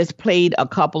mean, I just played a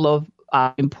couple of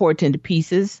important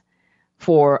pieces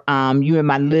for you and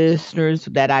my listeners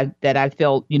that I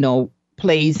felt,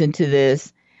 plays into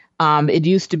this. It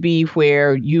used to be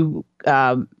where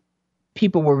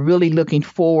people were really looking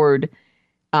forward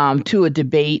to a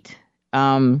debate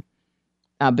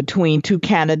between two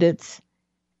candidates.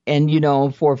 And,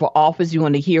 for office, you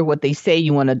want to hear what they say.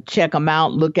 You want to check them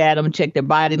out, look at them, check their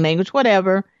body language,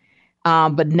 whatever.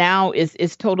 But now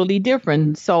it's totally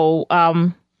different. So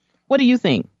what do you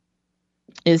think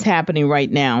is happening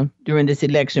right now during this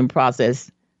election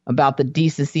process about the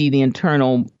decency, the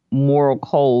internal moral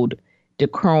code,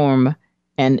 decorum,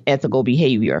 and ethical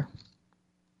behavior?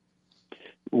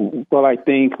 Well, I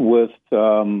think with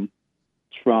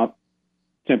Trump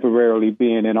temporarily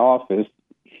being in office,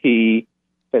 he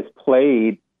has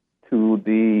played to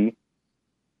the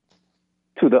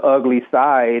ugly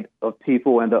side of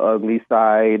people and the ugly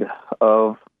side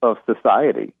of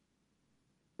society.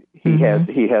 He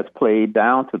has played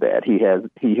down to that. He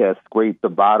has scraped the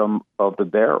bottom of the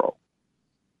barrel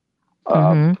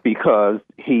because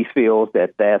he feels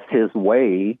that that's his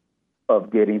way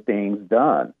of getting things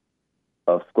done,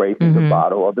 of scraping the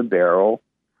bottom of the barrel,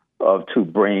 to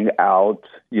bring out,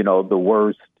 the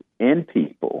worst in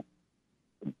people.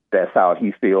 That's how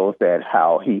he feels that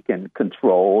how he can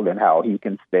control and how he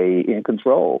can stay in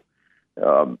control.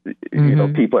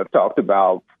 People have talked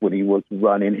about when he was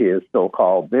running his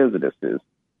so-called businesses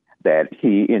that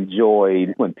he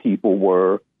enjoyed when people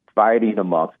were fighting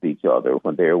amongst each other,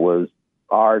 when there was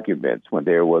arguments, when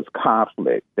there was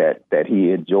conflict, that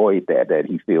he enjoyed that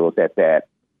he feels that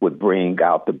would bring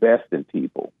out the best in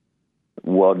people.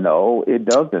 Well, no, it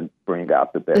doesn't bring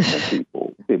out the best in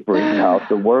people. It brings out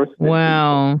the worst in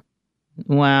people.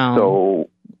 Wow. So,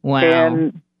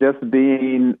 and just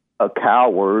being a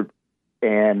coward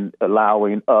and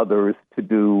allowing others to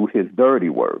do his dirty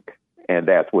work. And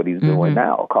that's what he's doing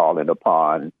now, calling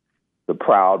upon the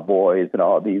Proud Boys and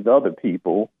all these other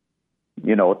people,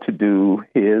 to do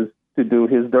his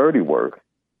dirty work.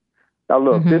 Now,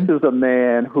 look, this is a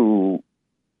man who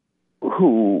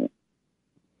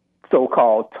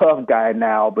so-called tough guy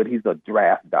now, but he's a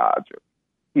draft dodger.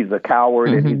 He's a coward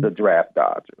and he's a draft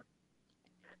dodger.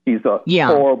 He's a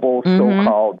horrible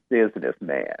so-called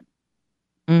businessman.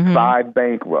 5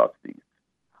 bankruptcies.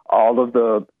 All of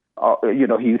the,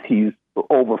 he's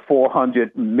over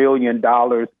 $400 million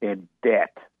in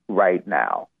debt right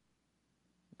now.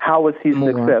 How is he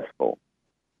successful?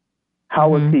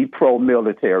 How is he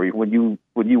pro-military when you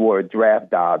were a draft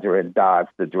dodger and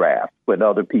dodged the draft when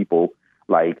other people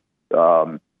like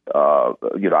our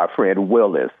friend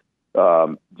Willis,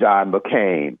 John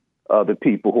McCain, other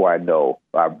people who I know,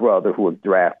 our brother who was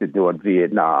drafted during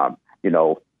Vietnam,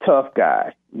 tough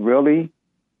guy. Really?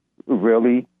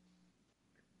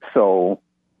 So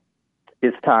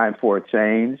it's time for a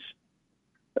change.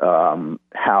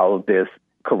 How this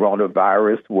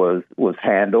coronavirus was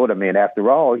handled. I mean,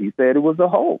 after all, he said it was a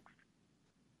hoax.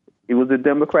 He was a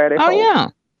Democratic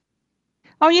hoax.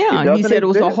 Oh, yeah. He said it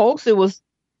was a hoax. It was,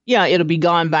 it'll be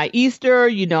gone by Easter,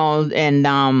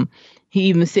 and he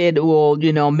even said, well,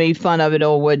 made fun of it,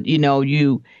 or what,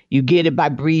 you get it by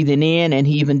breathing in, and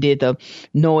he even did the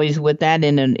noise with that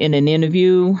in an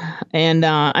interview. And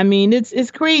I mean,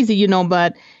 it's crazy,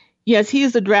 but yes, he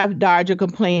is a draft dodger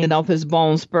complaining of his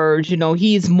bone spurs.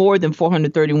 He's more than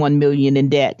 $431 million in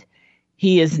debt.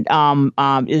 He is.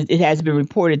 It has been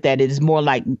reported that it is more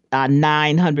like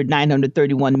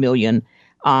 931 million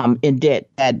in debt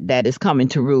that is coming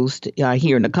to roost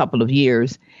here in a couple of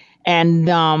years, and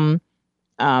I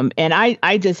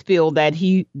just feel that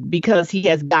because he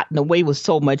has gotten away with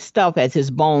so much stuff as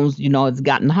his bones, has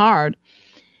gotten hard,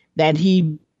 that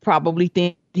he probably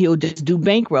thinks he'll just do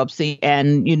bankruptcy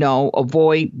and,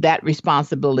 avoid that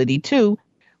responsibility too,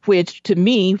 which to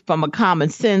me, from a common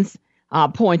sense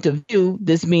point of view,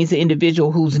 this means an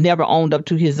individual who's never owned up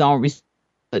to his own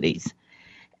responsibilities.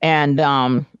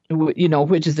 And,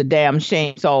 which is a damn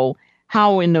shame. So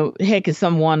how in the heck is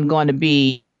someone going to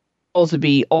be supposed to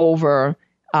be over,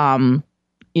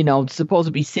 supposed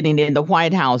to be sitting in the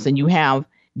White House, and you have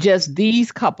just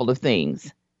these couple of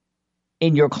things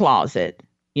in your closet?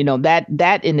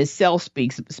 That in itself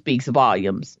speaks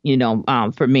volumes,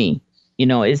 for me.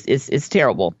 It's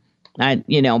terrible.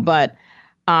 But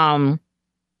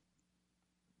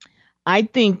I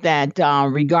think that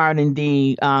regarding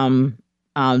the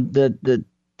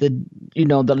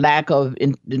lack of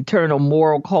internal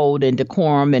moral code and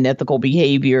decorum and ethical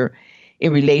behavior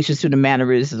in relation to the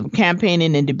mannerisms of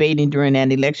campaigning and debating during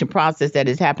an election process that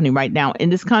is happening right now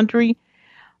in this country,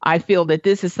 I feel that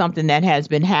this is something that has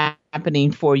been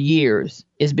happening for years.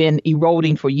 It's been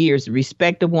eroding for years.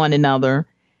 Respect of one another,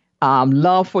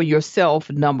 love for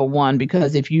yourself, number one,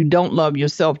 because if you don't love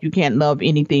yourself, you can't love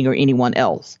anything or anyone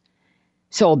else.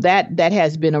 So that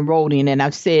has been eroding. And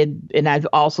I've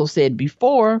also said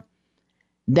before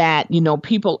that,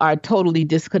 people are totally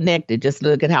disconnected. Just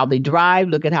look at how they drive,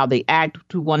 look at how they act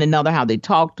to one another, how they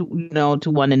talk to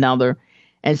one another,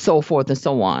 and so forth and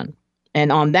so on.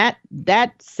 And on that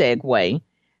segue,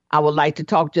 I would like to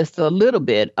talk just a little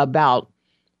bit about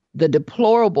the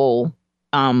deplorable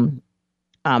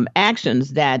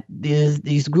actions that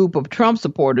these group of Trump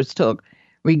supporters took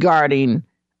regarding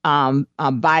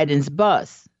Biden's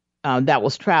bus that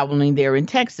was traveling there in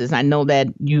Texas. I know that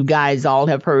you guys all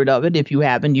have heard of it. If you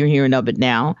haven't, you're hearing of it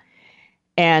now.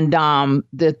 And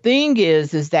the thing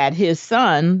is that his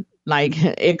son, like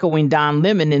echoing Don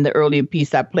Lemon in the earlier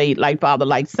piece I played, Like Father,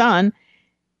 Like Son,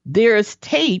 there's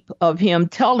tape of him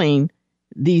telling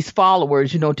these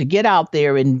followers, to get out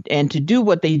there and to do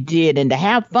what they did and to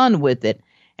have fun with it.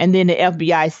 And then the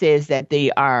FBI says that they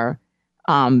are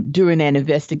doing an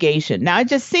investigation. Now, it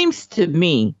just seems to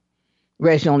me,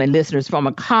 Reginald and listeners, from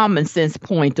a common sense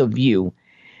point of view,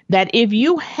 that if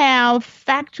you have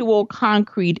factual,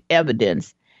 concrete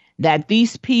evidence that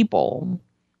these people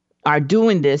are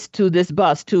doing this to this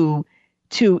bus to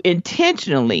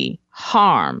intentionally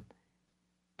harm,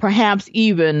 perhaps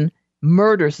even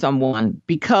murder someone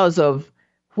because of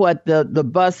what the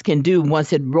bus can do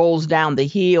once it rolls down the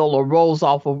hill or rolls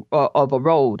off of a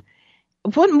road.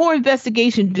 What more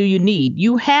investigation do you need?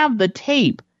 You have the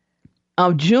tape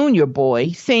of Junior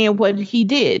Boy saying what he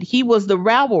did. He was the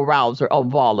rabble-rouser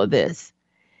of all of this.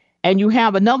 And you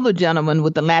have another gentleman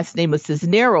with the last name of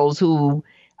Cisneros who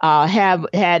have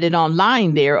had it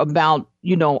online there about,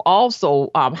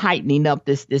 also heightening up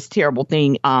this terrible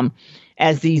thing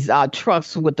as these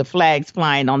trucks with the flags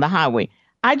flying on the highway.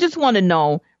 I just want to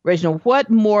know, Reginald,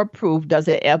 what more proof does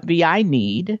the FBI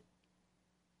need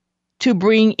to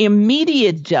bring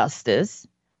immediate justice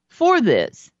for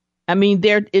this? I mean,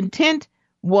 their intent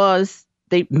was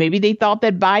maybe they thought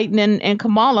that Biden and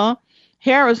Kamala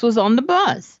Harris was on the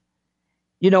bus.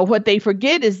 What they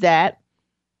forget is that,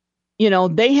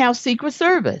 they have Secret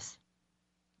Service.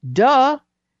 Duh.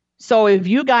 So if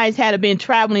you guys had been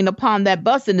traveling upon that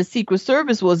bus and the Secret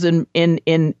Service was in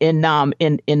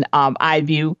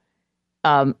iView,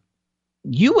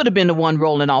 you would have been the one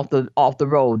rolling off the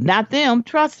road, not them.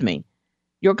 Trust me.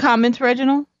 Your comments,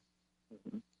 Reginald?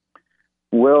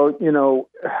 Well, when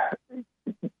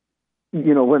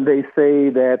they say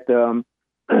that,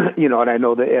 and I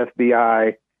know the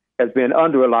FBI has been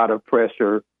under a lot of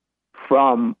pressure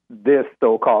from this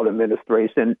so-called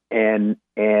administration and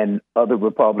other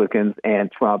Republicans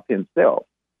and Trump himself.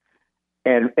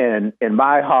 And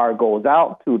my heart goes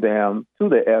out to them, to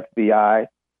the FBI,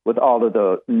 with all of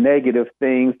the negative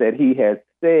things that he has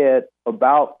said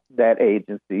about that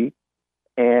agency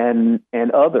and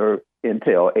other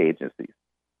intel agencies.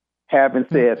 Having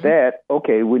said that,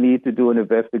 okay, we need to do an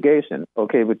investigation.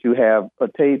 Okay, but you have a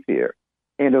tape here.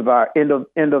 End of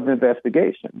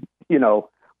investigation. You know,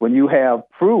 when you have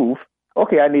proof,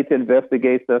 okay, I need to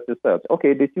investigate such and such.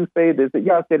 Okay, did you say this?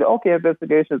 Yeah, I said, okay,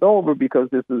 investigation is over because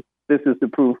this is the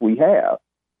proof we have.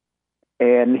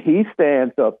 And he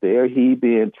stands up there, he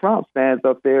being Trump, stands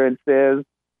up there and says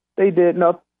they did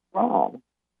nothing wrong.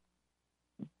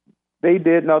 They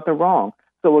did nothing wrong.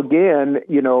 So again,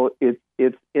 you know, it's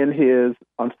in his,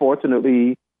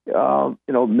 unfortunately,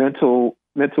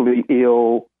 mentally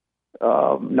ill,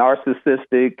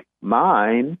 narcissistic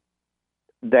mind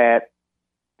that,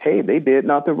 hey, they did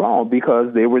nothing wrong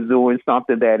because they were doing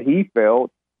something that he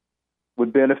felt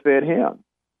would benefit him.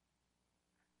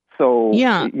 So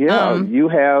you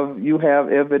have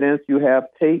evidence, you have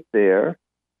tape there,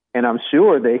 and I'm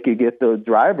sure they could get the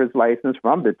driver's license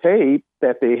from the tape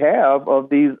that they have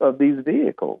of these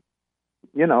vehicles,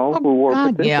 you know, who were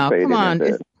participating in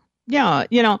this.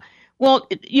 Well,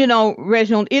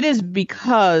 Reginald, it is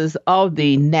because of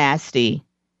the nasty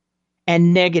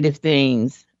and negative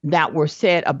things that were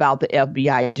said about the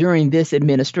FBI during this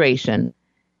administration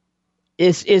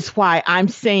is why I'm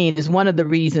saying, is one of the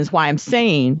reasons why I'm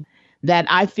saying that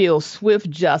I feel swift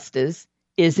justice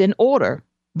is in order.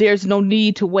 There's no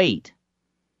need to wait.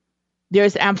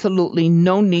 There's absolutely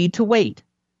no need to wait.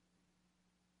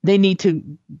 They need to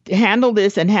handle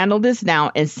this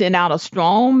now and send out a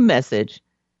strong message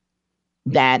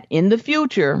that in the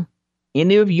future,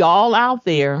 any of y'all out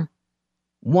there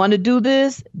want to do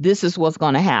this, this is what's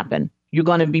going to happen. You're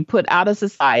going to be put out of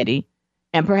society,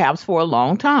 and perhaps for a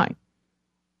long time.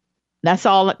 That's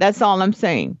all I'm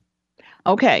saying.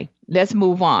 Okay, let's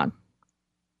move on.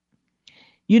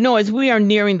 You know, as we are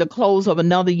nearing the close of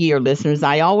another year, listeners,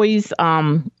 I always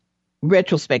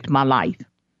retrospect my life,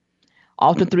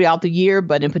 often throughout the year,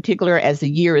 but in particular as the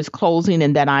year is closing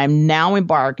and that I'm now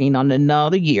embarking on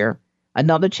another year,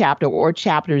 another chapter or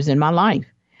chapters in my life.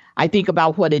 I think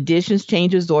about what additions,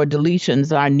 changes, or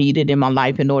deletions are needed in my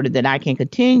life in order that I can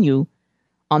continue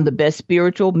on the best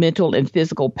spiritual, mental, and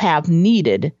physical path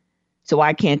needed so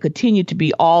I can continue to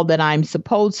be all that I'm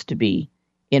supposed to be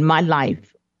in my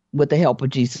life with the help of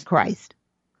Jesus Christ.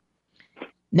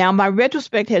 Now, my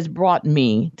retrospect has brought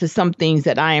me to some things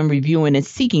that I am reviewing and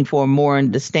seeking for more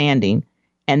understanding,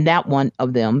 and that one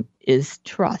of them is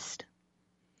trust.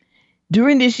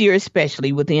 During this year,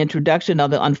 especially with the introduction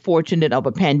of the unfortunate of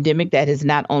a pandemic that has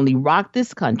not only rocked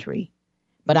this country,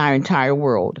 but our entire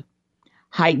world,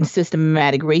 heightened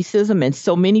systematic racism, and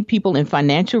so many people in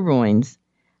financial ruins,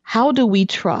 how do we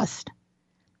trust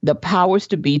the powers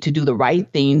to be to do the right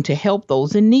thing to help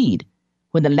those in need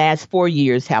when the last 4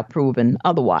 years have proven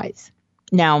otherwise?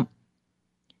 Now,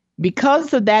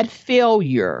 because of that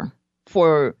failure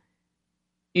for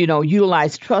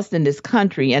utilize trust in this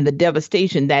country and the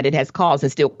devastation that it has caused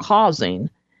and still causing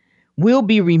will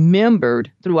be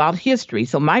remembered throughout history.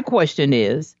 So my question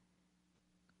is,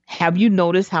 have you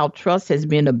noticed how trust has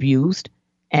been abused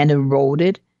and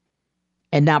eroded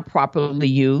and not properly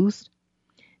used?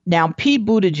 Now, Pete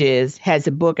Buttigieg has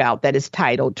a book out that is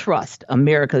titled Trust,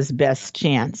 America's Best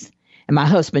Chance. And my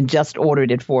husband just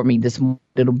ordered it for me this morning.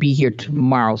 It'll be here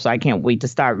tomorrow, so I can't wait to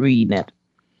start reading it.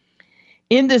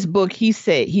 In this book, he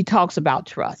talks about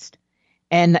trust,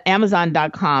 and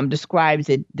Amazon.com describes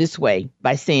it this way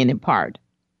by saying in part,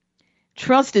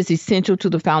 trust is essential to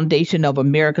the foundation of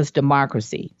America's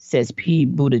democracy, says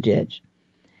Pete Buttigieg,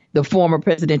 the former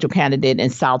presidential candidate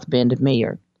and South Bend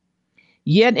mayor.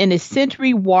 Yet in a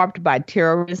century warped by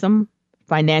terrorism,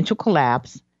 financial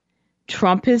collapse,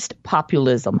 Trumpist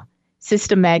populism,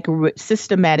 systematic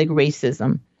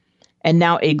racism, and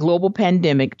now a global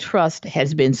pandemic, trust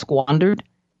has been squandered,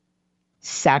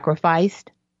 sacrificed,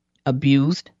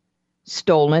 abused,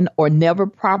 stolen, or never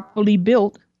properly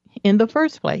built in the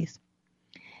first place.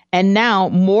 And now,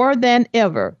 more than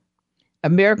ever,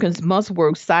 Americans must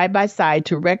work side by side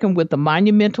to reckon with the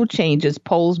monumental changes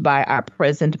posed by our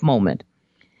present moment.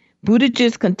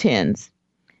 Buttigieg contends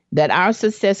that our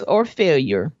success or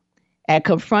failure at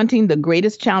confronting the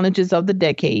greatest challenges of the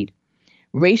decade,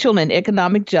 racial and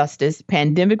economic justice,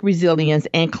 pandemic resilience,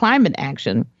 and climate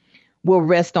action, will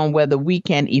rest on whether we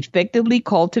can effectively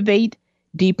cultivate,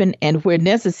 deepen, and where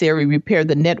necessary, repair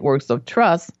the networks of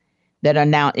trust that are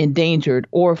now endangered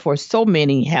or for so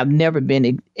many have never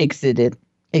been existed,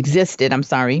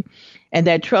 and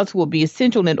that trust will be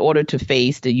essential in order to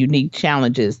face the unique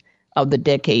challenges of the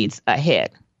decades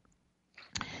ahead.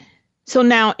 So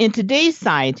now, in today's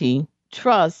society,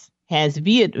 trust has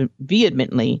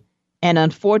vehemently and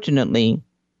unfortunately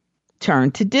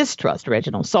turned to distrust,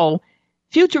 Reginald. So,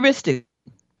 futuristic,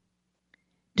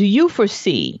 do you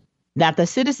foresee that the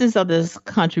citizens of this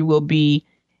country will be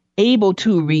able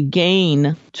to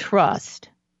regain trust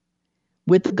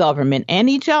with the government and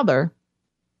each other,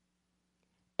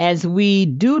 as we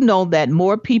do know that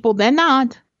more people than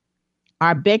not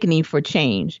are beckoning for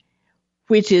change,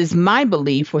 which is my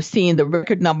belief for seeing the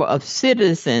record number of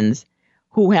citizens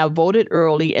who have voted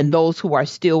early and those who are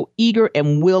still eager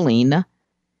and willing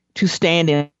to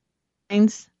stand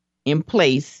in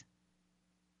place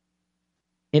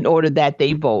in order that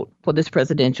they vote for this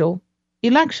presidential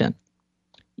election.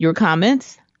 Your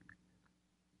comments?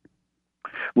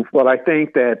 Well, I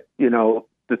think that,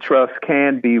 the trust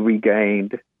can be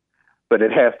regained, but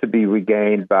it has to be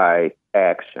regained by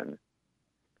action.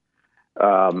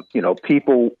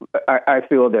 People, I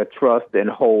feel that trust and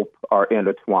hope are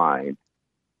intertwined.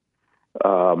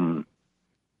 In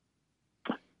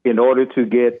order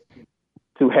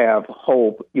to have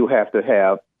hope, you have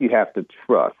to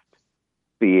trust,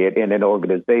 be it in an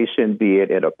organization, be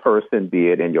it in a person, be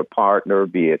it in your partner,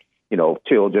 be it,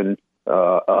 children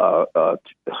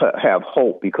have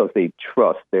hope because they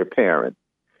trust their parents.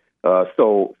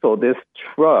 So this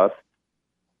trust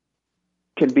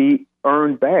can be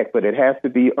earned back, but it has to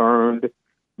be earned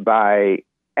by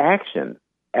actions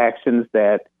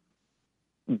that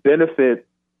benefit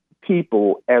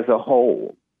people as a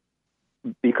whole,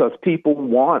 because people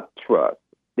want trust.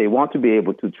 They want to be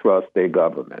able to trust their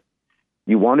government.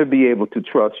 You want to be able to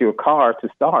trust your car to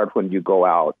start when you go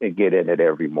out and get in it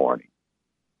every morning.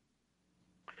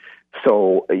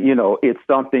 So, it's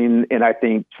something, and I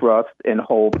think trust and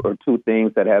hope are two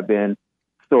things that have been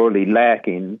sorely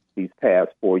lacking these past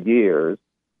 4 years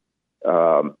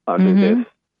under this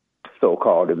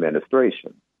so-called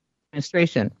administration.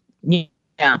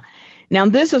 Yeah. Now,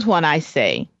 this is what I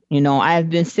say. I've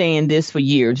been saying this for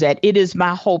years, that it is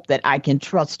my hope that I can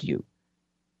trust you.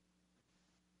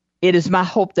 It is my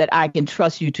hope that I can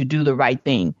trust you to do the right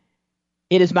thing.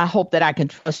 It is my hope that I can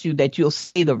trust you that you'll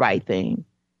say the right thing.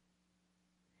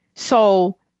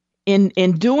 So in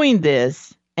doing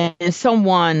this, and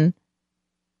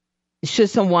should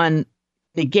someone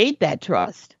negate that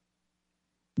trust,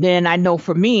 then I know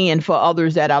for me and for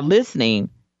others that are listening,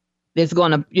 there's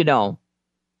going to,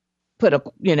 put a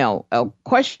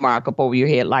question mark up over your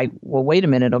head, like, well, wait a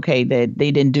minute, okay, that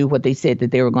they didn't do what they said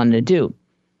that they were going to do.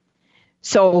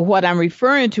 So what I'm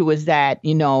referring to is that,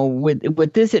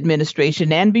 with this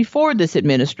administration and before this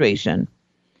administration,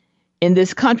 in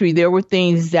this country, there were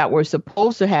things that were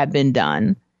supposed to have been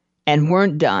done and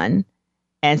weren't done.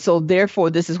 And so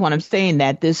therefore, this is what I'm saying,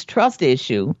 that this trust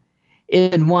issue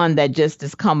isn't one that just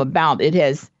has come about. It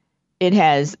has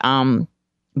been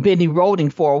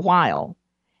eroding for a while.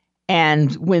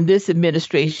 And when this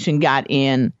administration got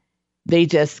in, they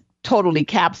just totally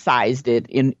capsized it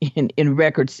in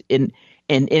records in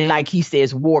like he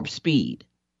says, warp speed.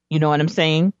 You know what I'm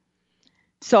saying?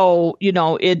 So,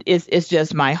 it's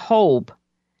just my hope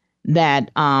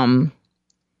that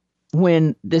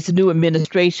when this new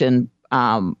administration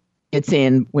gets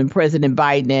in, when President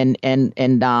Biden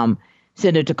and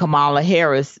Senator Kamala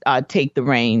Harris take the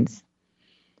reins,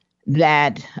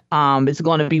 that it's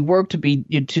going to be work to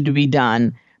be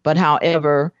done. But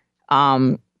however,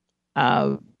 Senator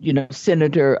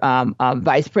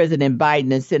Vice President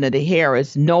Biden and Senator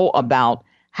Harris know about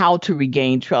how to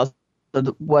regain trust,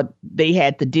 what they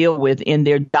had to deal with in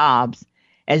their jobs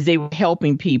as they were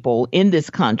helping people in this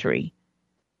country,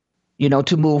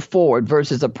 to move forward,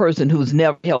 versus a person who's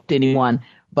never helped anyone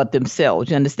but themselves.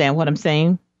 You understand what I'm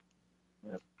saying?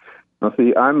 Now,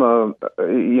 see, I'm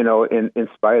in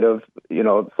spite of,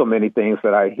 so many things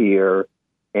that I hear,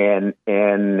 and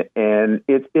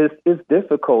it's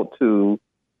difficult to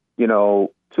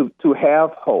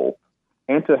have hope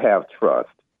and to have trust,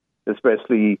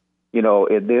 especially,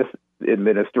 in this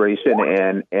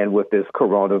administration and with this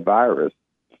coronavirus.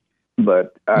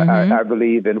 But I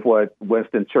believe in what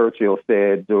Winston Churchill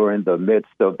said during the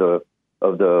midst of the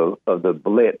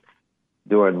Blitz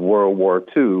during World War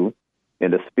II.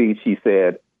 In a speech, he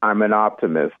said, "I'm an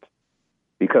optimist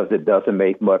because it doesn't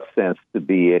make much sense to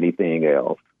be anything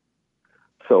else."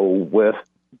 So with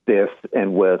this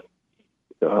and with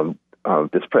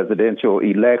this presidential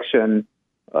election,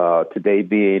 today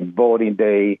being voting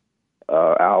day,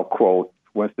 I'll quote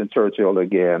Winston Churchill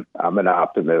again, "I'm an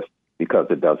optimist because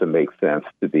it doesn't make sense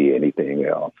to be anything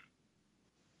else."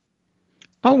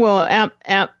 Oh, well,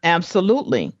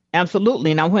 absolutely.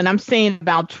 Absolutely. Now, when I'm saying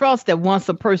about trust, that once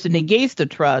a person negates the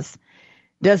trust,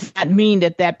 does not mean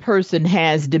that person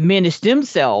has diminished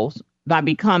themselves by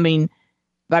becoming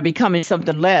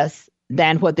something less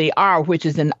than what they are, which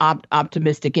is an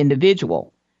optimistic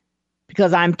individual,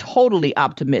 because I'm totally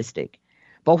optimistic.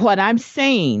 But what I'm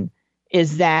saying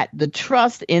is that the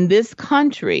trust in this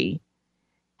country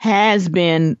has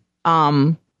been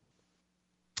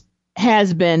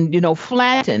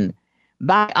flattened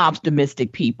by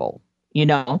optimistic people.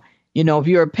 If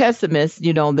you're a pessimist,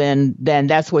 then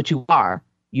that's what you are.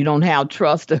 You don't have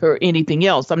trust or anything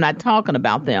else. I'm not talking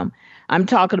about them. I'm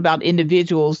talking about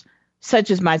individuals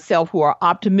such as myself who are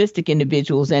optimistic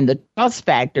individuals, and the trust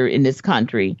factor in this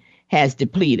country has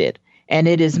depleted. And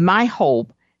it is my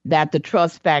hope that the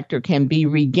trust factor can be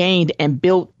regained and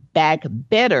built back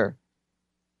better,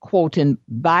 quoting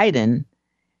Biden,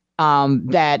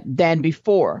 than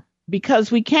before,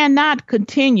 because we cannot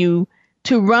continue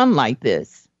to run like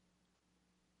this.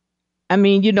 I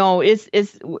mean,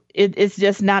 it's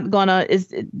just not gonna.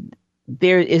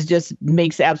 It just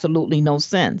makes absolutely no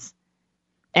sense.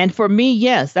 And for me,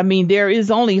 yes, I mean, there is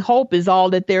only hope is all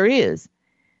that there is,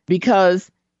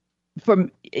 because when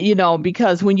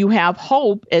you have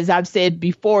hope, as I've said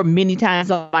before many times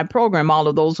on my program, all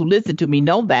of those who listen to me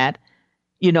know that,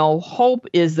 hope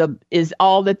is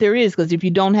all that there is. Because if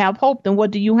you don't have hope, then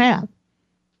what do you have?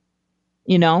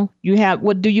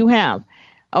 What do you have?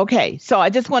 Okay, so I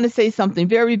just want to say something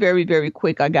very, very, very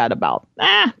quick. I got about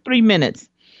 3 minutes.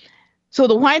 So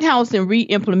the White House, in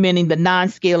re-implementing the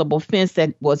non-scalable fence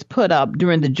that was put up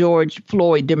during the George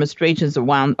Floyd demonstrations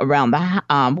around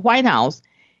the White House,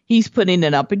 he's putting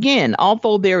it up again.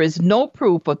 Although there is no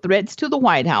proof of threats to the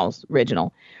White House,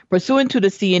 Reginald, pursuant to the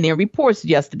CNN reports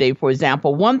yesterday, for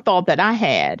example, one thought that I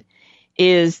had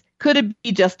is, could it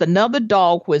be just another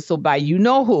dog whistle by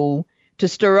you-know-who to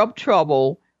stir up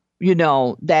trouble?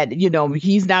 That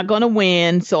he's not going to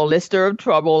win, so let's stir up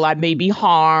trouble. I may be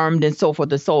harmed, and so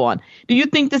forth and so on. Do you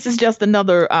think this is just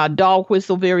another dog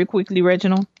whistle? Very quickly,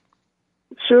 Reginald.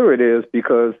 Sure, it is,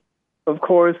 because of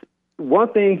course,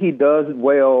 one thing he does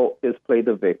well is play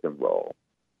the victim role.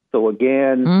 So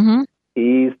again,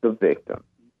 he's the victim.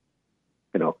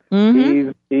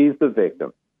 He's the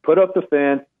victim. Put up the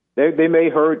fence. They may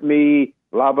hurt me.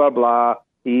 Blah blah blah.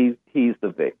 He's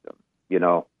the victim.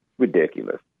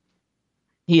 Ridiculous.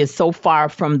 He is so far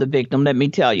from the victim, let me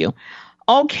tell you.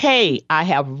 Okay, I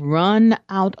have run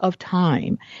out of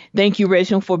time. Thank you,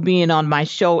 Reginald, for being on my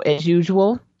show as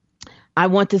usual. I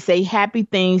want to say happy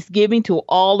Thanksgiving to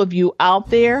all of you out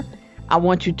there. I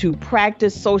want you to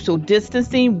practice social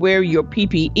distancing, wear your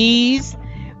PPEs,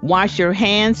 wash your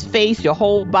hands, face, your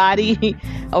whole body,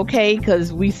 okay?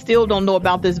 Because we still don't know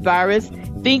about this virus.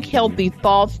 Think healthy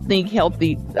thoughts, think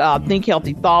healthy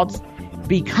thoughts.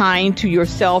 Be kind to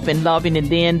yourself and loving, and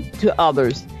then to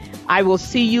others. I will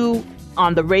see you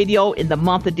on the radio in the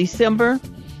month of December.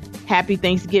 Happy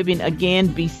Thanksgiving again.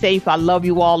 Be safe. I love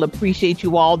you all. Appreciate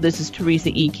you all. This is Teresa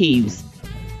E. Keeves.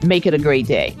 Make it a great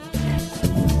day.